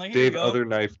 I'm like, here Dave, you go. other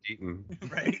knife eaten.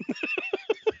 Right.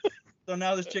 So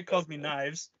now this chick calls me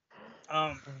Knives.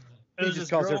 He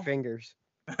just calls her fingers.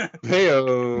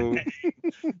 Heyo.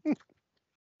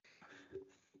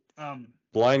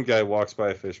 Blind guy walks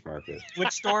by a fish market.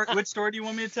 Which story do you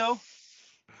want me to tell?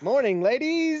 Morning,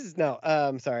 ladies. No,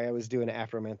 sorry, I was doing an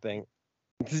Afro Man thing.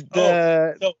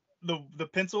 So the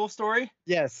pencil story.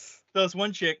 Yes. So this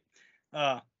one chick,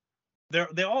 we're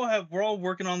all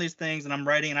working on these things, and I'm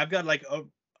writing, and I've got like a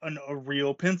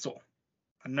real pencil,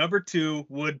 a number 2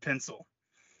 wood pencil.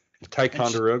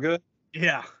 Ticonderoga?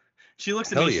 Yeah. She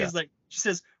looks at Hell me. yeah. She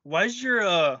says, why's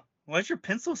your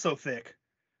pencil so thick?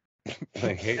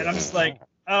 And I'm just like,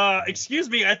 excuse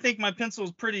me, I think my pencil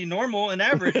is pretty normal and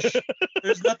average.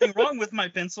 There's nothing wrong with my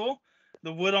pencil.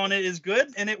 The wood on it is good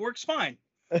and it works fine.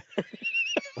 And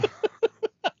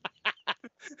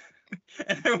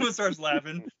everyone starts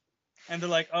laughing. And they're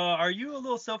like, are you a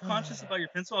little self-conscious about your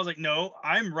pencil? I was like, no,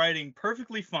 I'm writing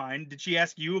perfectly fine. Did she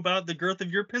ask you about the girth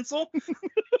of your pencil?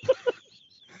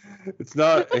 It's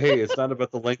not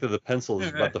about the length of the pencil,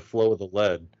 it's about the flow of the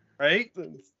lead. Right?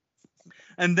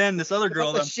 And then this other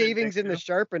girl, the shavings in the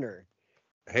sharpener.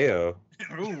 Heyo.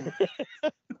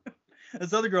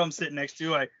 This other girl I'm sitting next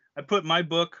to, I put my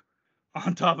book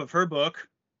on top of her book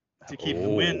to keep the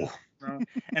wind.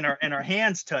 And our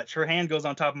hands touch. Her hand goes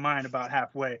on top of mine about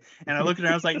halfway. And I look at her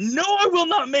and I was like, no, I will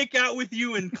not make out with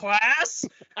you in class.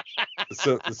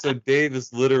 So Dave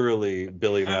is literally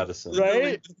Billy Madison.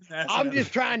 Right? I'm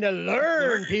just trying to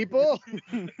learn, people.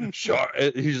 Sure.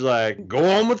 He's like,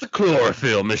 go on with the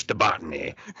chlorophyll, Mr.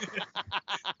 Botany.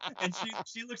 And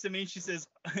she looks at me and she says,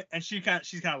 and she's kind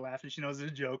of laughing. She knows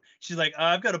it's a joke. She's like,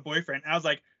 I've got a boyfriend. And I was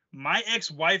like, my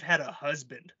ex-wife had a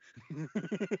husband.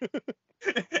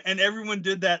 And everyone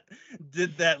did that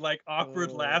like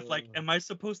awkward laugh, like, am I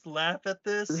supposed to laugh at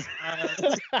this? This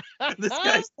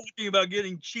guy's talking about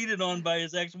getting cheated on by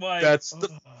his ex-wife. That's the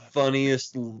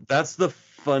funniest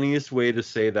way to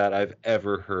say that I've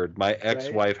ever heard. My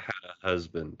ex-wife had a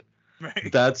husband. Right.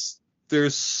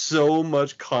 There's so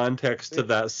much context to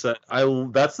that set.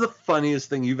 That's the funniest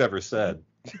thing you've ever said.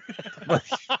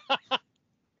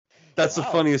 That's the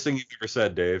funniest thing you've ever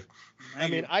said, Dave. I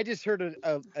mean, I just heard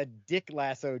a Dick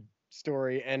Lasso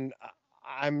story, and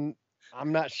I'm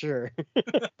not sure.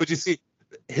 But you see,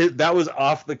 that was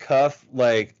off the cuff,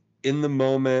 like in the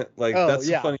moment. Like that's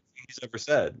the funniest thing he's ever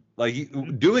said. Like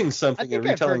doing something and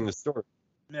retelling the story.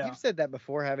 Yeah. You've said that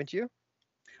before, haven't you?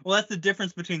 Well, that's the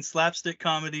difference between slapstick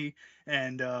comedy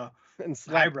and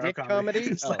slapdick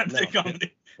comedy. Slapstick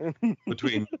comedy.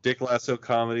 Between Dick Lasso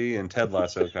comedy and Ted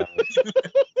Lasso comedy.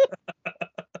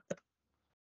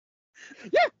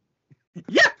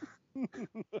 Yeah.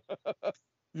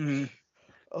 Mm-hmm.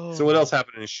 So what else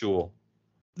happened in shul?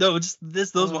 No, just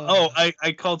those ones. Oh,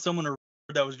 I called someone a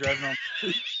that was driving on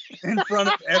in front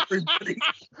of everybody.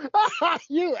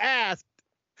 You asked.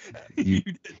 You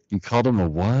called him a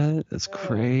what? That's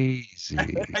crazy.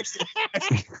 I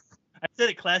said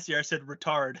it classier. I said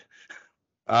retard.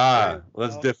 Well,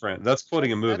 that's different. That's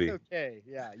quoting a movie. That's okay.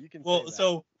 Yeah, you can. Well, say that.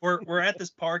 so we're at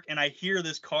this park, and I hear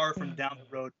this car from down the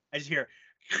road. I just hear,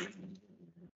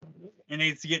 and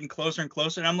it's getting closer and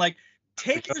closer. And I'm like,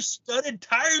 "Take your studded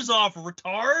tires off,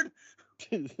 retard!"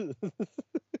 And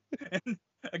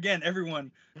again,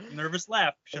 everyone nervous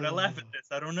laugh. Should I laugh at this?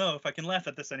 I don't know if I can laugh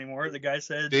at this anymore. The guy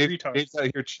said, "Retard." Dave's out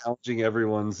here challenging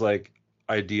everyone's like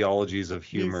ideologies of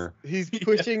humor. He's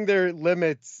pushing their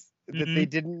limits that they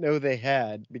didn't know they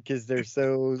had because they're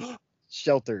so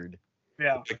sheltered.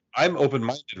 Yeah. Like, I'm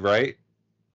open-minded, right?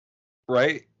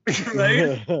 Right? You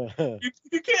can't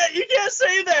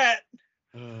say that.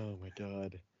 Oh my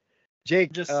god. Jake,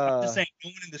 I'm just saying, no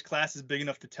one in this class is big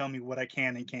enough to tell me what I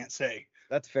can and can't say.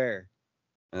 That's fair.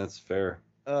 That's fair.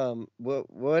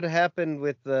 What happened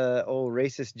with the old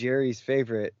racist Jerry's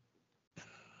favorite?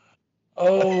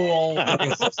 Oh,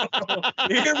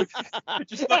 Here we,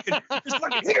 just fucking,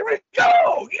 here we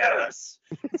go. Yes,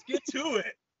 let's get to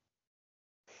it.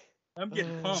 I'm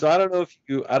getting pumped. so I don't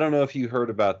know if you heard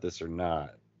about this or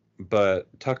not,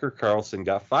 but Tucker Carlson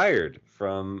got fired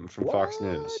from Fox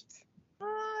News.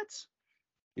 What?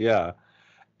 Yeah,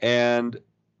 and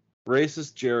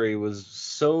racist Jerry was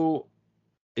so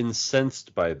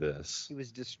incensed by this, He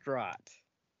was distraught,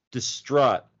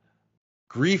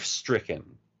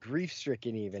 grief-stricken.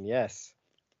 grief-stricken, even. Yes.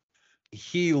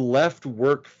 He left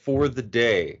work for the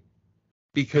day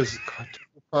because Tucker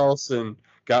Carlson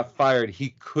got fired.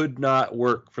 He could not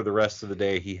work for the rest of the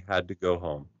day. He had to go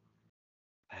home.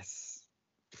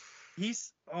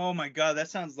 Oh my God, that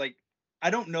sounds like,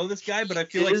 I don't know this guy, but I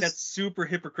feel like that's super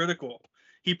hypocritical.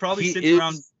 He probably sits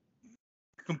around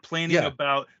complaining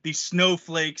about these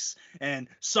snowflakes and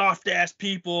soft ass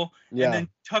people, and then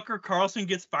Tucker Carlson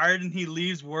gets fired and he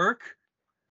leaves work.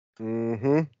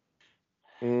 On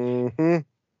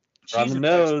the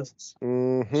nose.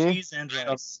 Cheese and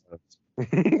rice.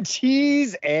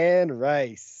 Cheese and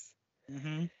rice.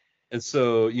 And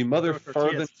so you mother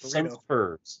farthing sons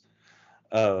furs.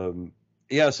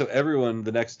 So everyone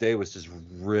the next day was just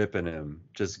ripping him,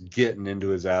 just getting into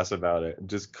his ass about it,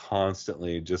 just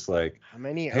constantly, just like, how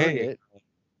many earned it?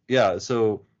 Yeah,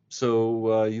 so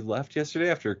you left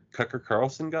yesterday after Tucker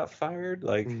Carlson got fired?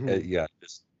 Like,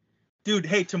 just. Dude,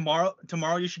 hey, tomorrow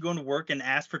you should go into work and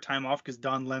ask for time off because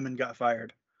Don Lemon got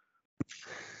fired.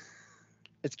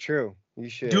 It's true. You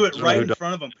should do it right in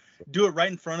front of him. Do it right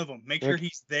in front of him. Make sure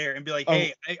he's there and be like,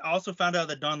 hey, I also found out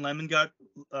that Don Lemon got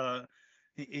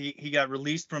he got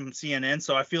released from CNN,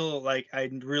 so I feel like I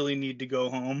really need to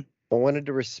go home. I wanted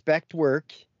to respect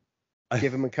work.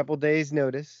 Give him a couple days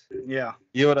notice. Yeah.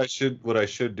 You know what I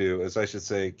should do is I should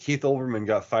say Keith Olbermann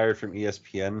got fired from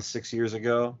ESPN 6 years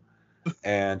ago,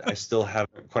 and I still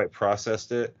haven't quite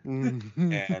processed it,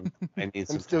 and I need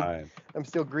some time. I'm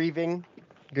still grieving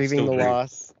the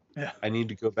loss. Yeah. I need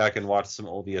to go back and watch some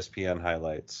old ESPN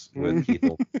highlights with Keith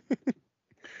Olbermann.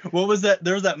 What was that?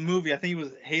 There was that movie. I think it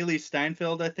was Haley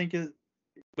Steinfeld. I think it.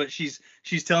 But she's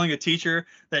telling a teacher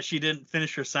that she didn't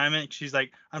finish her assignment. She's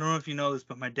like, I don't know if you know this,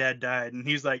 but my dad died. And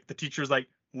he's like, the teacher's like,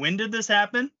 when did this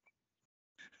happen?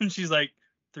 And she's like,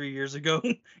 3 years ago.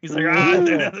 He's like,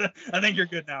 I think you're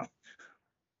good now.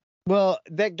 Well,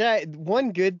 that guy,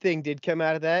 one good thing did come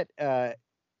out of that.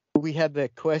 We had the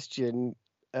question,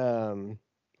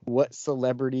 what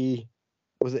celebrity,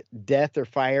 was it death or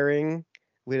firing,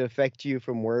 would affect you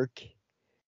from work?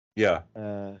 Yeah,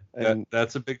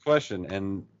 that's a big question.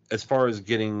 And as far as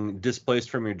getting displaced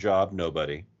from your job,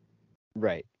 nobody.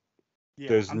 Right. Yeah,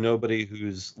 There's nobody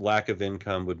whose lack of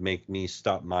income would make me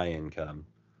stop my income.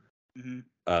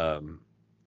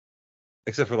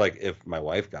 Except for like if my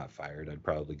wife got fired, I'd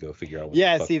probably go figure out.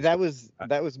 That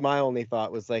was my only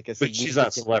thought, was like but she's not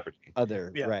a celebrity.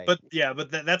 Other, yeah, right? But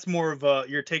that's more of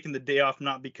you're taking the day off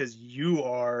not because you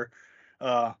are,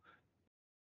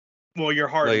 you're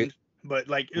hardened. But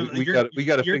like we got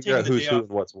to figure out who's who and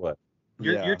what's what.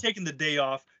 You're taking the day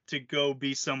off to go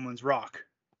be someone's rock.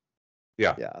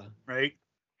 Yeah. Right.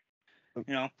 You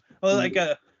know, well, like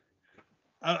it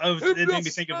made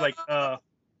me think of like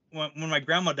when my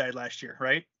grandma died last year.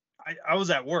 Right. I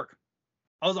was at work.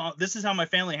 This is how my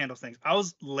family handles things. I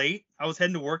was late. I was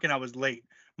heading to work and I was late.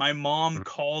 My mom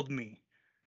called me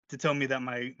to tell me that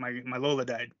my Lola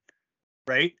died.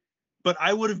 Right. But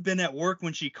I would have been at work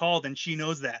when she called, and she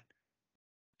knows that.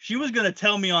 She was gonna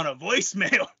tell me on a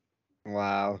voicemail.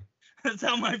 Wow. That's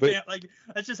how my family.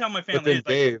 That's just how my family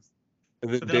is.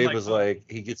 Dave was like,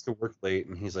 he gets to work late,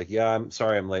 and he's like, "Yeah, I'm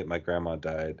sorry, I'm late. My grandma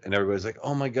died." And everybody's like,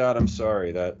 "Oh my God, I'm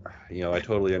sorry. That, I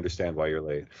totally understand why you're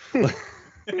late."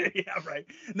 Yeah, right.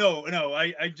 No,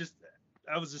 I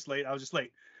was just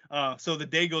late. So the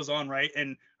day goes on, right?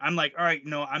 And I'm like, all right,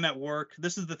 I'm at work.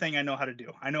 This is the thing I know how to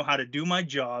do. I know how to do my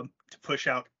job to push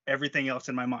out everything else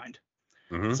in my mind.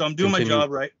 So I'm doing my job,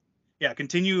 right? Yeah,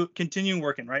 continue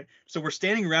working, right? So we're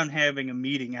standing around having a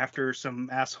meeting after some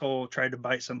asshole tried to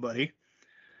bite somebody.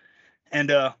 And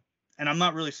I'm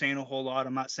not really saying a whole lot.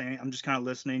 I'm just kind of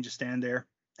listening, just stand there.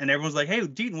 And everyone's like, "Hey,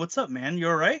 Deaton, what's up, man? You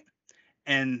all right?"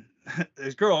 And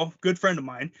this girl, good friend of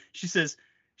mine, she's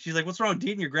like, "What's wrong,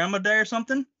 Deaton? Your grandma died or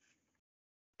something?"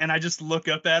 And I just look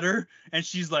up at her, and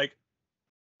she's like,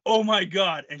 "Oh my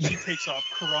God!" And she takes off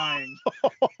crying.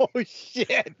 Oh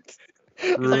shit!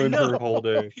 Ruined her whole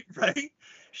day. Right?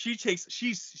 She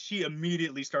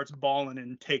immediately starts bawling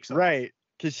and takes off. Right,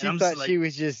 because she thought she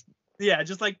was just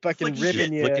just like fucking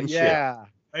ripping you. Shit.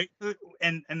 Right?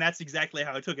 And that's exactly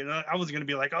how I took it. And I was gonna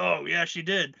be like, oh yeah, she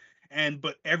did.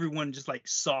 But everyone just like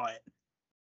saw it.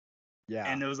 Yeah.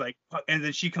 And it was like, and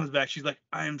then she comes back, she's like,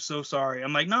 I am so sorry.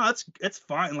 I'm like, no, it's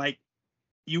fine. Like,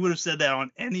 you would have said that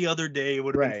on any other day, it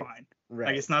would have been fine. Right.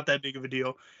 Like, it's not that big of a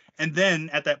deal. And then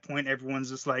at that point, everyone's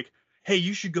just like, hey,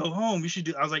 you should go home. You should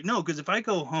do. I was like, no, because if I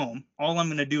go home, all I'm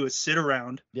gonna do is sit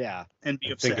around and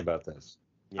be upset. Think about this.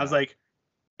 I was like,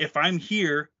 if I'm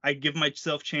here, I give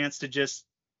myself chance to just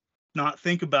not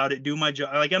think about it, do my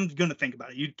job. Like, I'm gonna think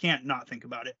about it. You can't not think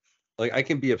about it. Like, I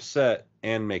can be upset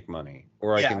and make money,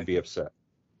 or I can be upset.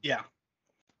 Yeah,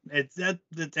 it's that,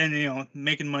 and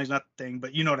making money's not the thing,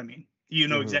 but you know what I mean. You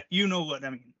know you know what I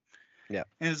mean. Yeah.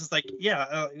 And it's just like,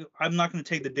 I'm not gonna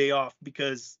take the day off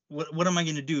because what am I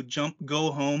gonna do?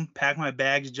 Go home, pack my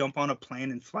bags, jump on a plane,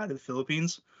 and fly to the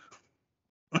Philippines?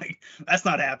 Like, that's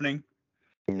not happening.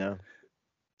 No.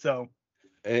 So.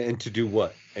 And to do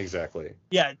what exactly?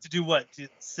 Yeah, to do what? To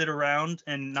sit around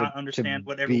and not understand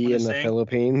what everyone is saying? Be in the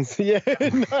Philippines. Yeah.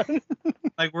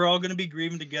 Like, we're all going to be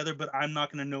grieving together, but I'm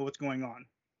not going to know what's going on.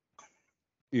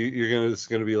 It's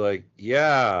gonna be like,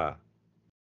 yeah.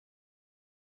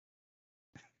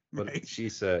 But right. She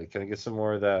said, can I get some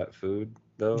more of that food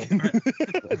though?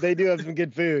 They do have some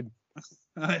good food.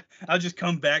 I'll just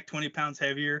come back 20 pounds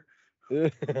heavier.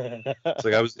 It's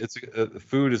like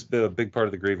food has been a big part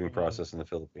of the grieving process in the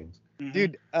Philippines.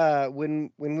 Dude,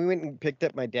 when we went and picked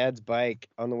up my dad's bike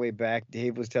on the way back,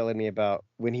 Dave was telling me about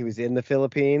when he was in the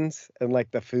Philippines and like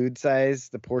the food size,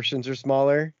 the portions are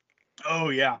smaller. Oh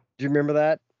yeah. Do you remember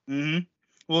that? Mm-hmm.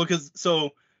 Well, because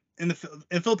in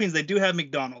the Philippines they do have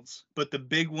McDonald's, but the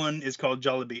big one is called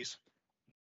Jollibee's.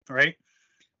 Right?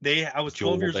 I was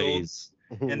 12 years old.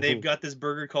 And they've got this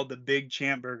burger called the Big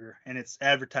Champ Burger, and it's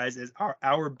advertised as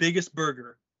our biggest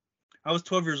burger. I was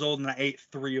 12 years old and I ate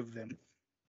 3 of them.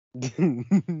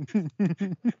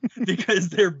 Because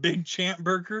their Big Champ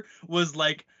Burger was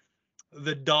like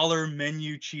the dollar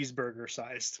menu cheeseburger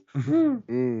sized.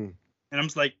 And I'm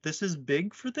just like, this is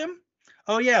big for them?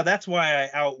 Oh yeah, that's why I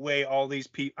outweigh all these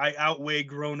people. I outweigh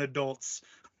grown adults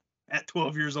at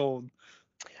 12 years old.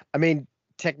 I mean,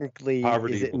 technically,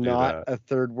 Poverty is it will do not that. a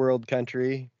third world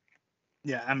country?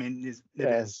 Yeah, I mean, it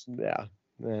is. Yeah,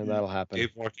 that'll happen. Dave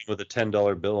walked in with a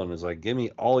 $10 bill and was like, give me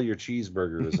all your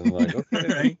cheesaburgers. And I'm like, okay.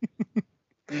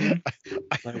 Right.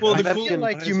 Well, I feel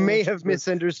like you may have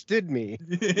misunderstood me.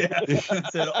 Yeah, I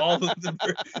said all of them.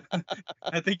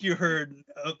 I think you heard.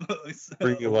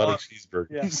 Bring me a lot of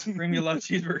cheeseburgers. Yeah, bring me a lot of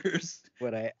cheeseburgers.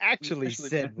 What I actually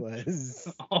said was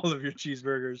all of your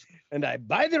cheeseburgers. And I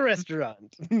buy the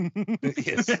restaurant.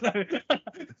 Yes. To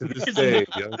this day,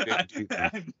 young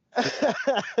Dave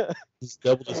he's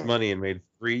doubled his money and made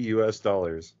 $3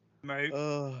 US. Right.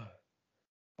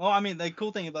 Well, I mean, the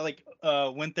cool thing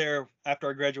about went there after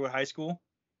I graduated high school,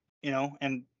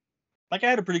 and like I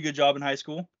had a pretty good job in high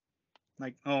school.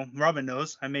 Like, Robin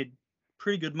knows I made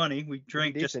pretty good money. We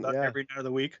drank just about every night of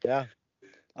the week. Yeah.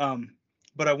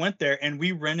 But I went there and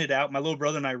we rented out. My little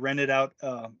brother and I rented out.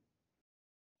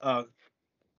 What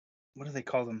do they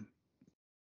call them?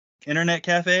 Internet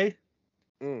cafe.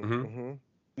 Mm-hmm.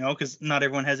 Because not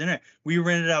everyone has internet. We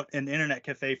rented out an internet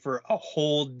cafe for a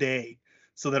whole day,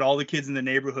 so that all the kids in the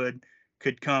neighborhood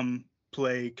could come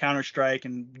play Counter-Strike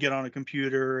and get on a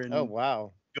computer and oh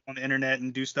wow, go on the internet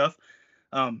and do stuff.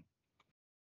 And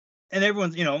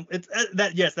everyone's, it's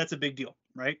that. Yes, that's a big deal,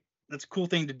 right? That's a cool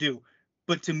thing to do.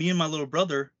 But to me and my little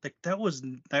brother, like that was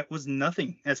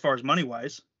nothing as far as money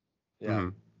wise. Yeah. Mm-hmm.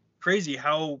 Crazy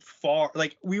how far,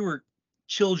 like we were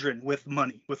children with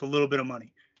money, with a little bit of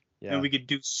money, and we could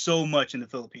do so much in the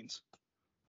Philippines.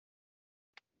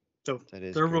 So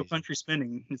third world country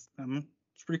spending, it's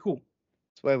pretty cool.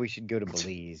 That's why we should go to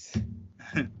Belize.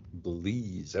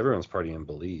 Belize, everyone's partying in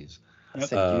Belize. I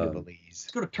said you to Belize.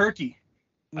 Let's go to Turkey.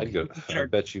 I'd go. I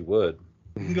bet you would.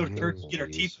 We can go to Turkey, get our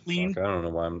teeth cleaned. Fuck, I don't know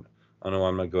why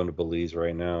I'm not going to Belize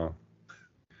right now.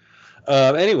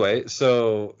 Anyway,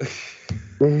 so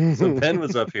Ben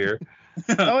was up here.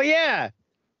 Oh yeah,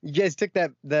 you guys took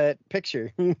that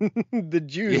picture. The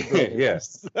Jews brothers.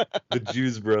 Yes, the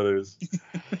Jews brothers.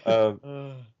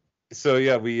 So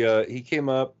yeah, he came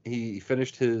up. He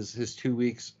finished his 2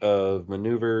 weeks of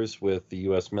maneuvers with the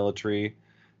U.S. military,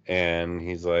 and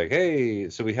he's like, hey.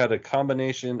 So we had a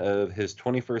combination of his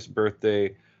 21st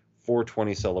birthday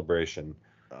 420 celebration.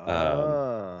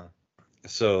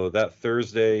 So that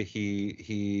Thursday,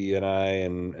 he and I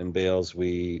and Bales,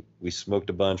 we smoked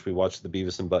a bunch. We watched the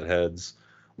Beavis and Buttheads,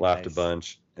 laughed a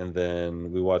bunch, and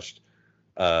then we watched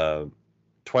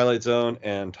Twilight Zone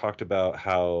and talked about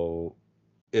how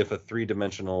if a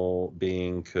 3-dimensional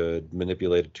being could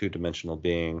manipulate a 2-dimensional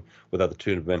being without the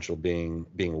 2-dimensional being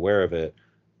aware of it,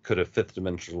 could a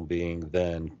 5th-dimensional being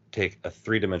then take a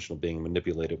 3-dimensional being and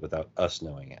manipulate it without us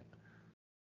knowing it?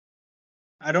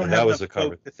 I don't And have that was enough a conver-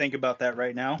 coke to think about that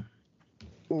right now.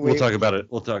 We'll Wait, talk about it.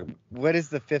 We'll talk. what is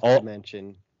the fifth All-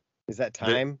 dimension? Is that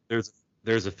time? There's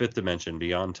a 5th dimension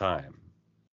beyond time.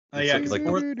 Oh It's yeah, like-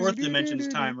 because fourth dimension is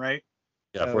time, right?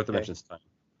 Yeah, Oh, 4th okay. dimension's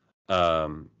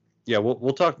time. Yeah,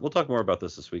 we'll talk more about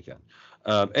this weekend.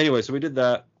 Anyway, so we did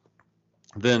that.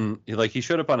 Then he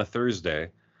showed up on a Thursday,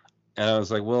 and I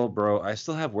was like, well, bro, I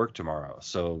still have work tomorrow,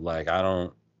 so like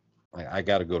I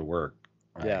got to go to work.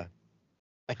 Right? Yeah.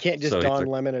 I can't just So he's Don like-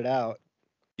 Lemon it out.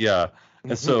 Yeah.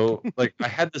 And so like I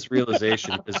had this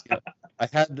realization because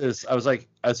I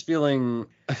was feeling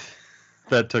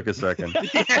that took a second.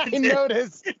 I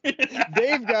noticed.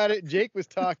 Dave got it. Jake was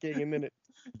talking, and then it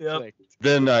clicked.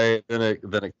 Then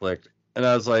it clicked, and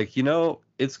I was like,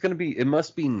 it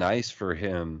must be nice for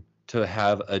him to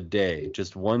have a day,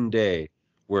 just one day,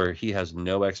 where he has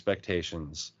no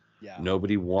expectations. Yeah.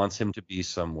 Nobody wants him to be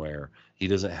somewhere. He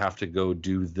doesn't have to go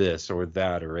do this or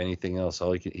that or anything else.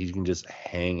 He can just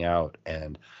hang out.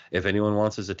 And if anyone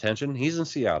wants his attention, he's in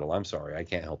Seattle. I'm sorry, I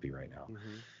can't help you right now.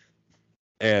 Mm-hmm.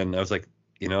 And I was like,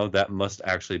 that must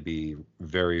actually be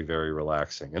very, very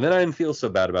relaxing. And then I didn't feel so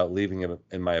bad about leaving him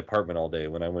in my apartment all day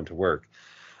when I went to work.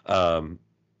 But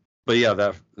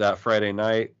yeah, that Friday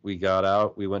night we got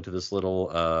out. We went to this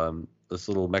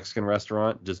little Mexican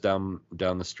restaurant just down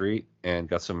the street and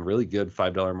got some really good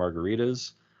 $5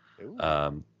 margaritas.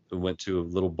 We went to a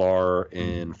little bar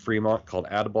in Fremont called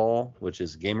Adball, which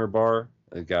is a gamer bar.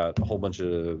 They got a whole bunch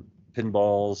of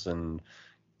pinballs and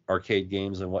arcade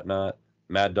games and whatnot.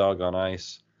 Mad Dog on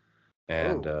ice,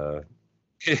 and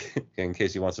in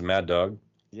case you want some Mad Dog.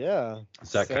 Yeah.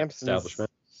 It's that kind of establishment.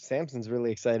 Samson's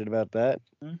really excited about that.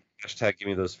 Hashtag give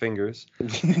me those fingers.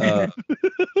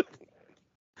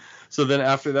 So then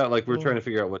after that, like, we were trying to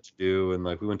figure out what to do, and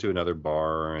like we went to another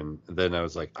bar, and then I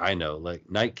was like, I know, like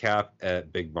Nightcap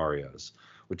at Big Mario's,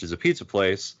 which is a pizza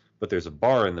place, but there's a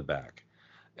bar in the back.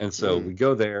 And so we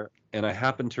go there, and I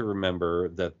happen to remember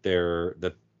that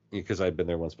because I'd been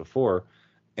there once before,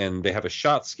 and they have a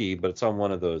shot ski, but it's on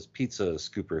one of those pizza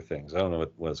scooper things. I don't know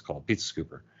what it's called, pizza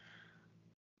scooper.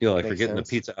 Like for getting the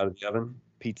pizza out of the oven.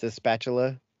 Pizza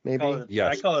spatula, maybe?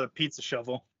 Yes. I call it a pizza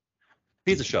shovel.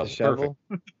 Pizza shovel.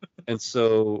 Perfect. And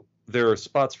so there are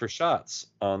spots for shots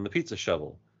on the pizza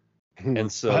shovel.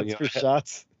 And so spots for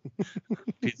shots.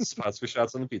 Pizza spots for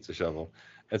shots on the pizza shovel.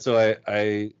 And so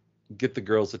I get the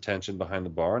girl's attention behind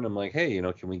the bar, and I'm like, hey,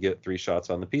 can we get 3 shots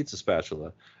on the pizza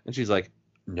spatula? And she's like,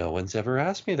 no one's ever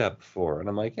asked me that before. And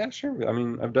I'm like, yeah, sure. I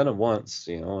mean, I've done it once,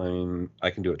 I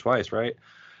can do it twice, right?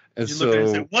 And you so look at it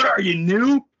and say, what are you,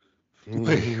 new?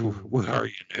 What are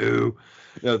you,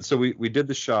 new? So we did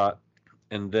the shot,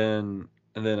 and then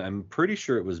I'm pretty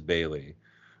sure it was Bailey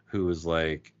who was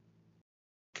like,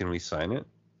 can we sign it?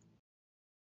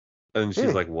 And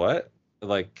she's like, what?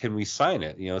 Like, can we sign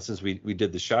it? Since we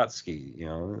did the shot ski,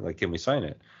 like, can we sign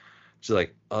it? She's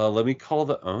like, let me call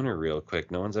the owner real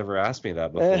quick. No one's ever asked me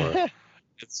that before.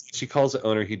 She calls the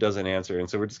owner. He doesn't answer. And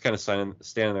so we're just kind of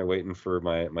standing there waiting for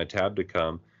my tab to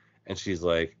come. And she's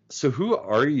like, so who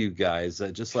are you guys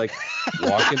that just like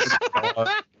walk into the bar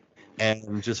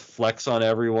and just flex on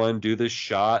everyone, do this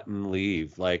shot and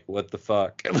leave? Like, what the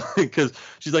fuck? Because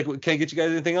she's like, can't get you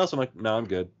guys anything else? I'm like, no, I'm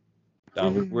good.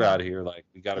 We're out of here. Like,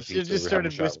 we got a pizza. She just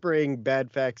started whispering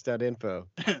badfacts.info.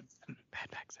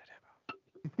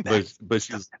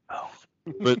 Badfacts.info.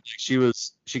 But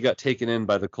she got taken in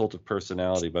by the cult of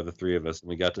personality by the 3 of us, and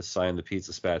we got to sign the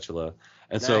pizza spatula.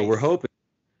 And so we're hoping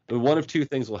one of 2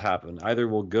 things will happen. Either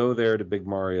we'll go there to Big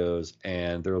Mario's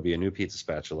and there will be a new pizza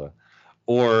spatula,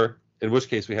 or in which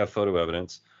case we have photo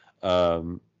evidence,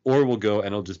 or we'll go and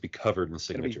it'll just be covered in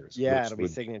signatures. It'll be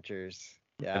signatures.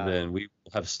 Yeah. And then we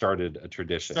will have started a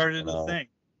tradition. Started the thing.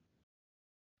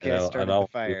 Started the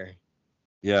fire.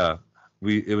 Yeah.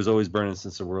 It was always burning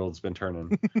since the world's been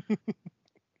turning.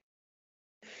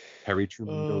 Harry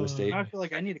Truman go to stage. I feel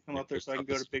like I need to come up there so I can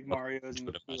go to Big Mario's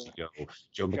and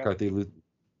Joe McCarthy,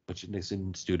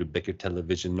 Nixon, Studebaker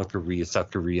Television, North Korea,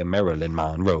 South Korea, Maryland,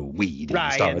 Monroe, weed.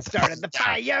 Ryan started the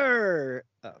fire.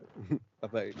 Oh, I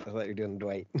thought you were doing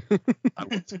Dwight.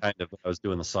 I was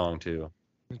doing the song too.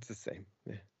 It's the same.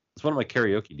 Yeah. It's one of my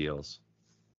karaoke deals.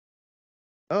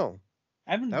 I Oh.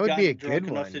 haven't That would be a good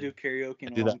enough one. to do karaoke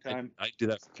in a long time. I do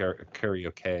that for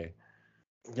karaoke.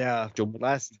 Yeah.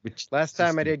 Last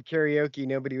time I did karaoke,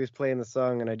 nobody was playing the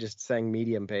song, and I just sang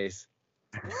medium pace.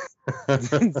 I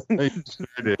sure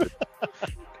did.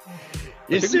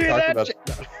 You see that?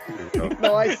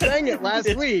 No, I sang it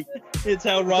last week. It's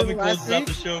how Robin last closes out week?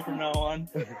 the show from now on.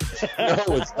 No,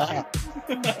 it's not.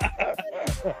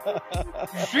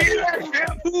 See that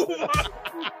shampoo?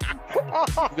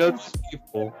 Those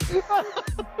people.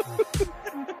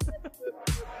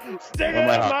 Stick Oh, it my in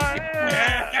my hockey.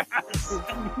 ass.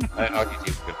 My hockey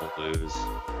team's gonna lose.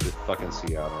 With fucking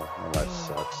Seattle. My life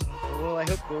sucks. Well, I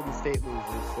hope Golden State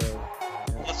loses. So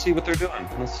Let's see what they're doing.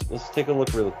 Let's take a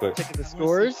look real quick. check the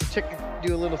scores.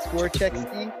 Do a little score check,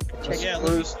 Steve. Check. Yeah,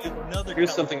 Scores. let's do another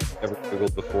Here's count. something I've never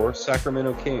googled before.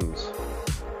 Sacramento Kings.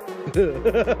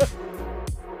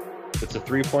 It's a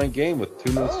 3-point game with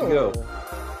 2 minutes to go.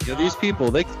 You know, these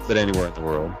people, they can fit anywhere in the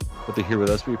world, but they're here with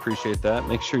us. We appreciate that.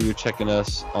 Make sure you're checking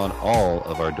us on all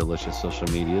of our delicious social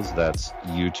medias. That's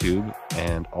YouTube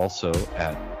and also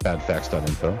at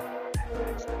badfacts.info.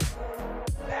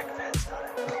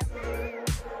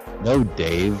 No,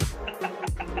 Dave.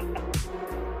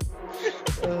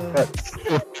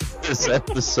 This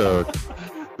episode,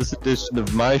 this edition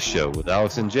of my show with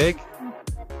Alex and Jake.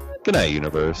 Good night,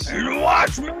 universe. And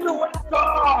watch me whack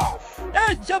off!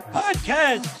 It's a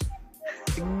podcast!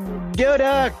 Go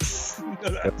Ducks!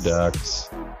 Go Ducks.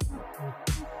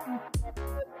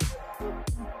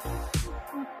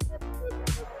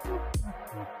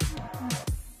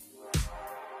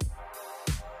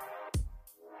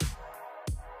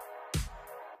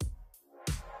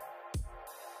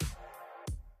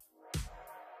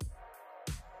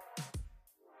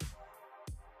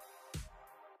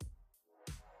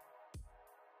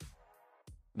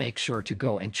 Make sure to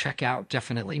go and check out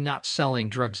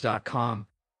definitelynotsellingdrugs.com.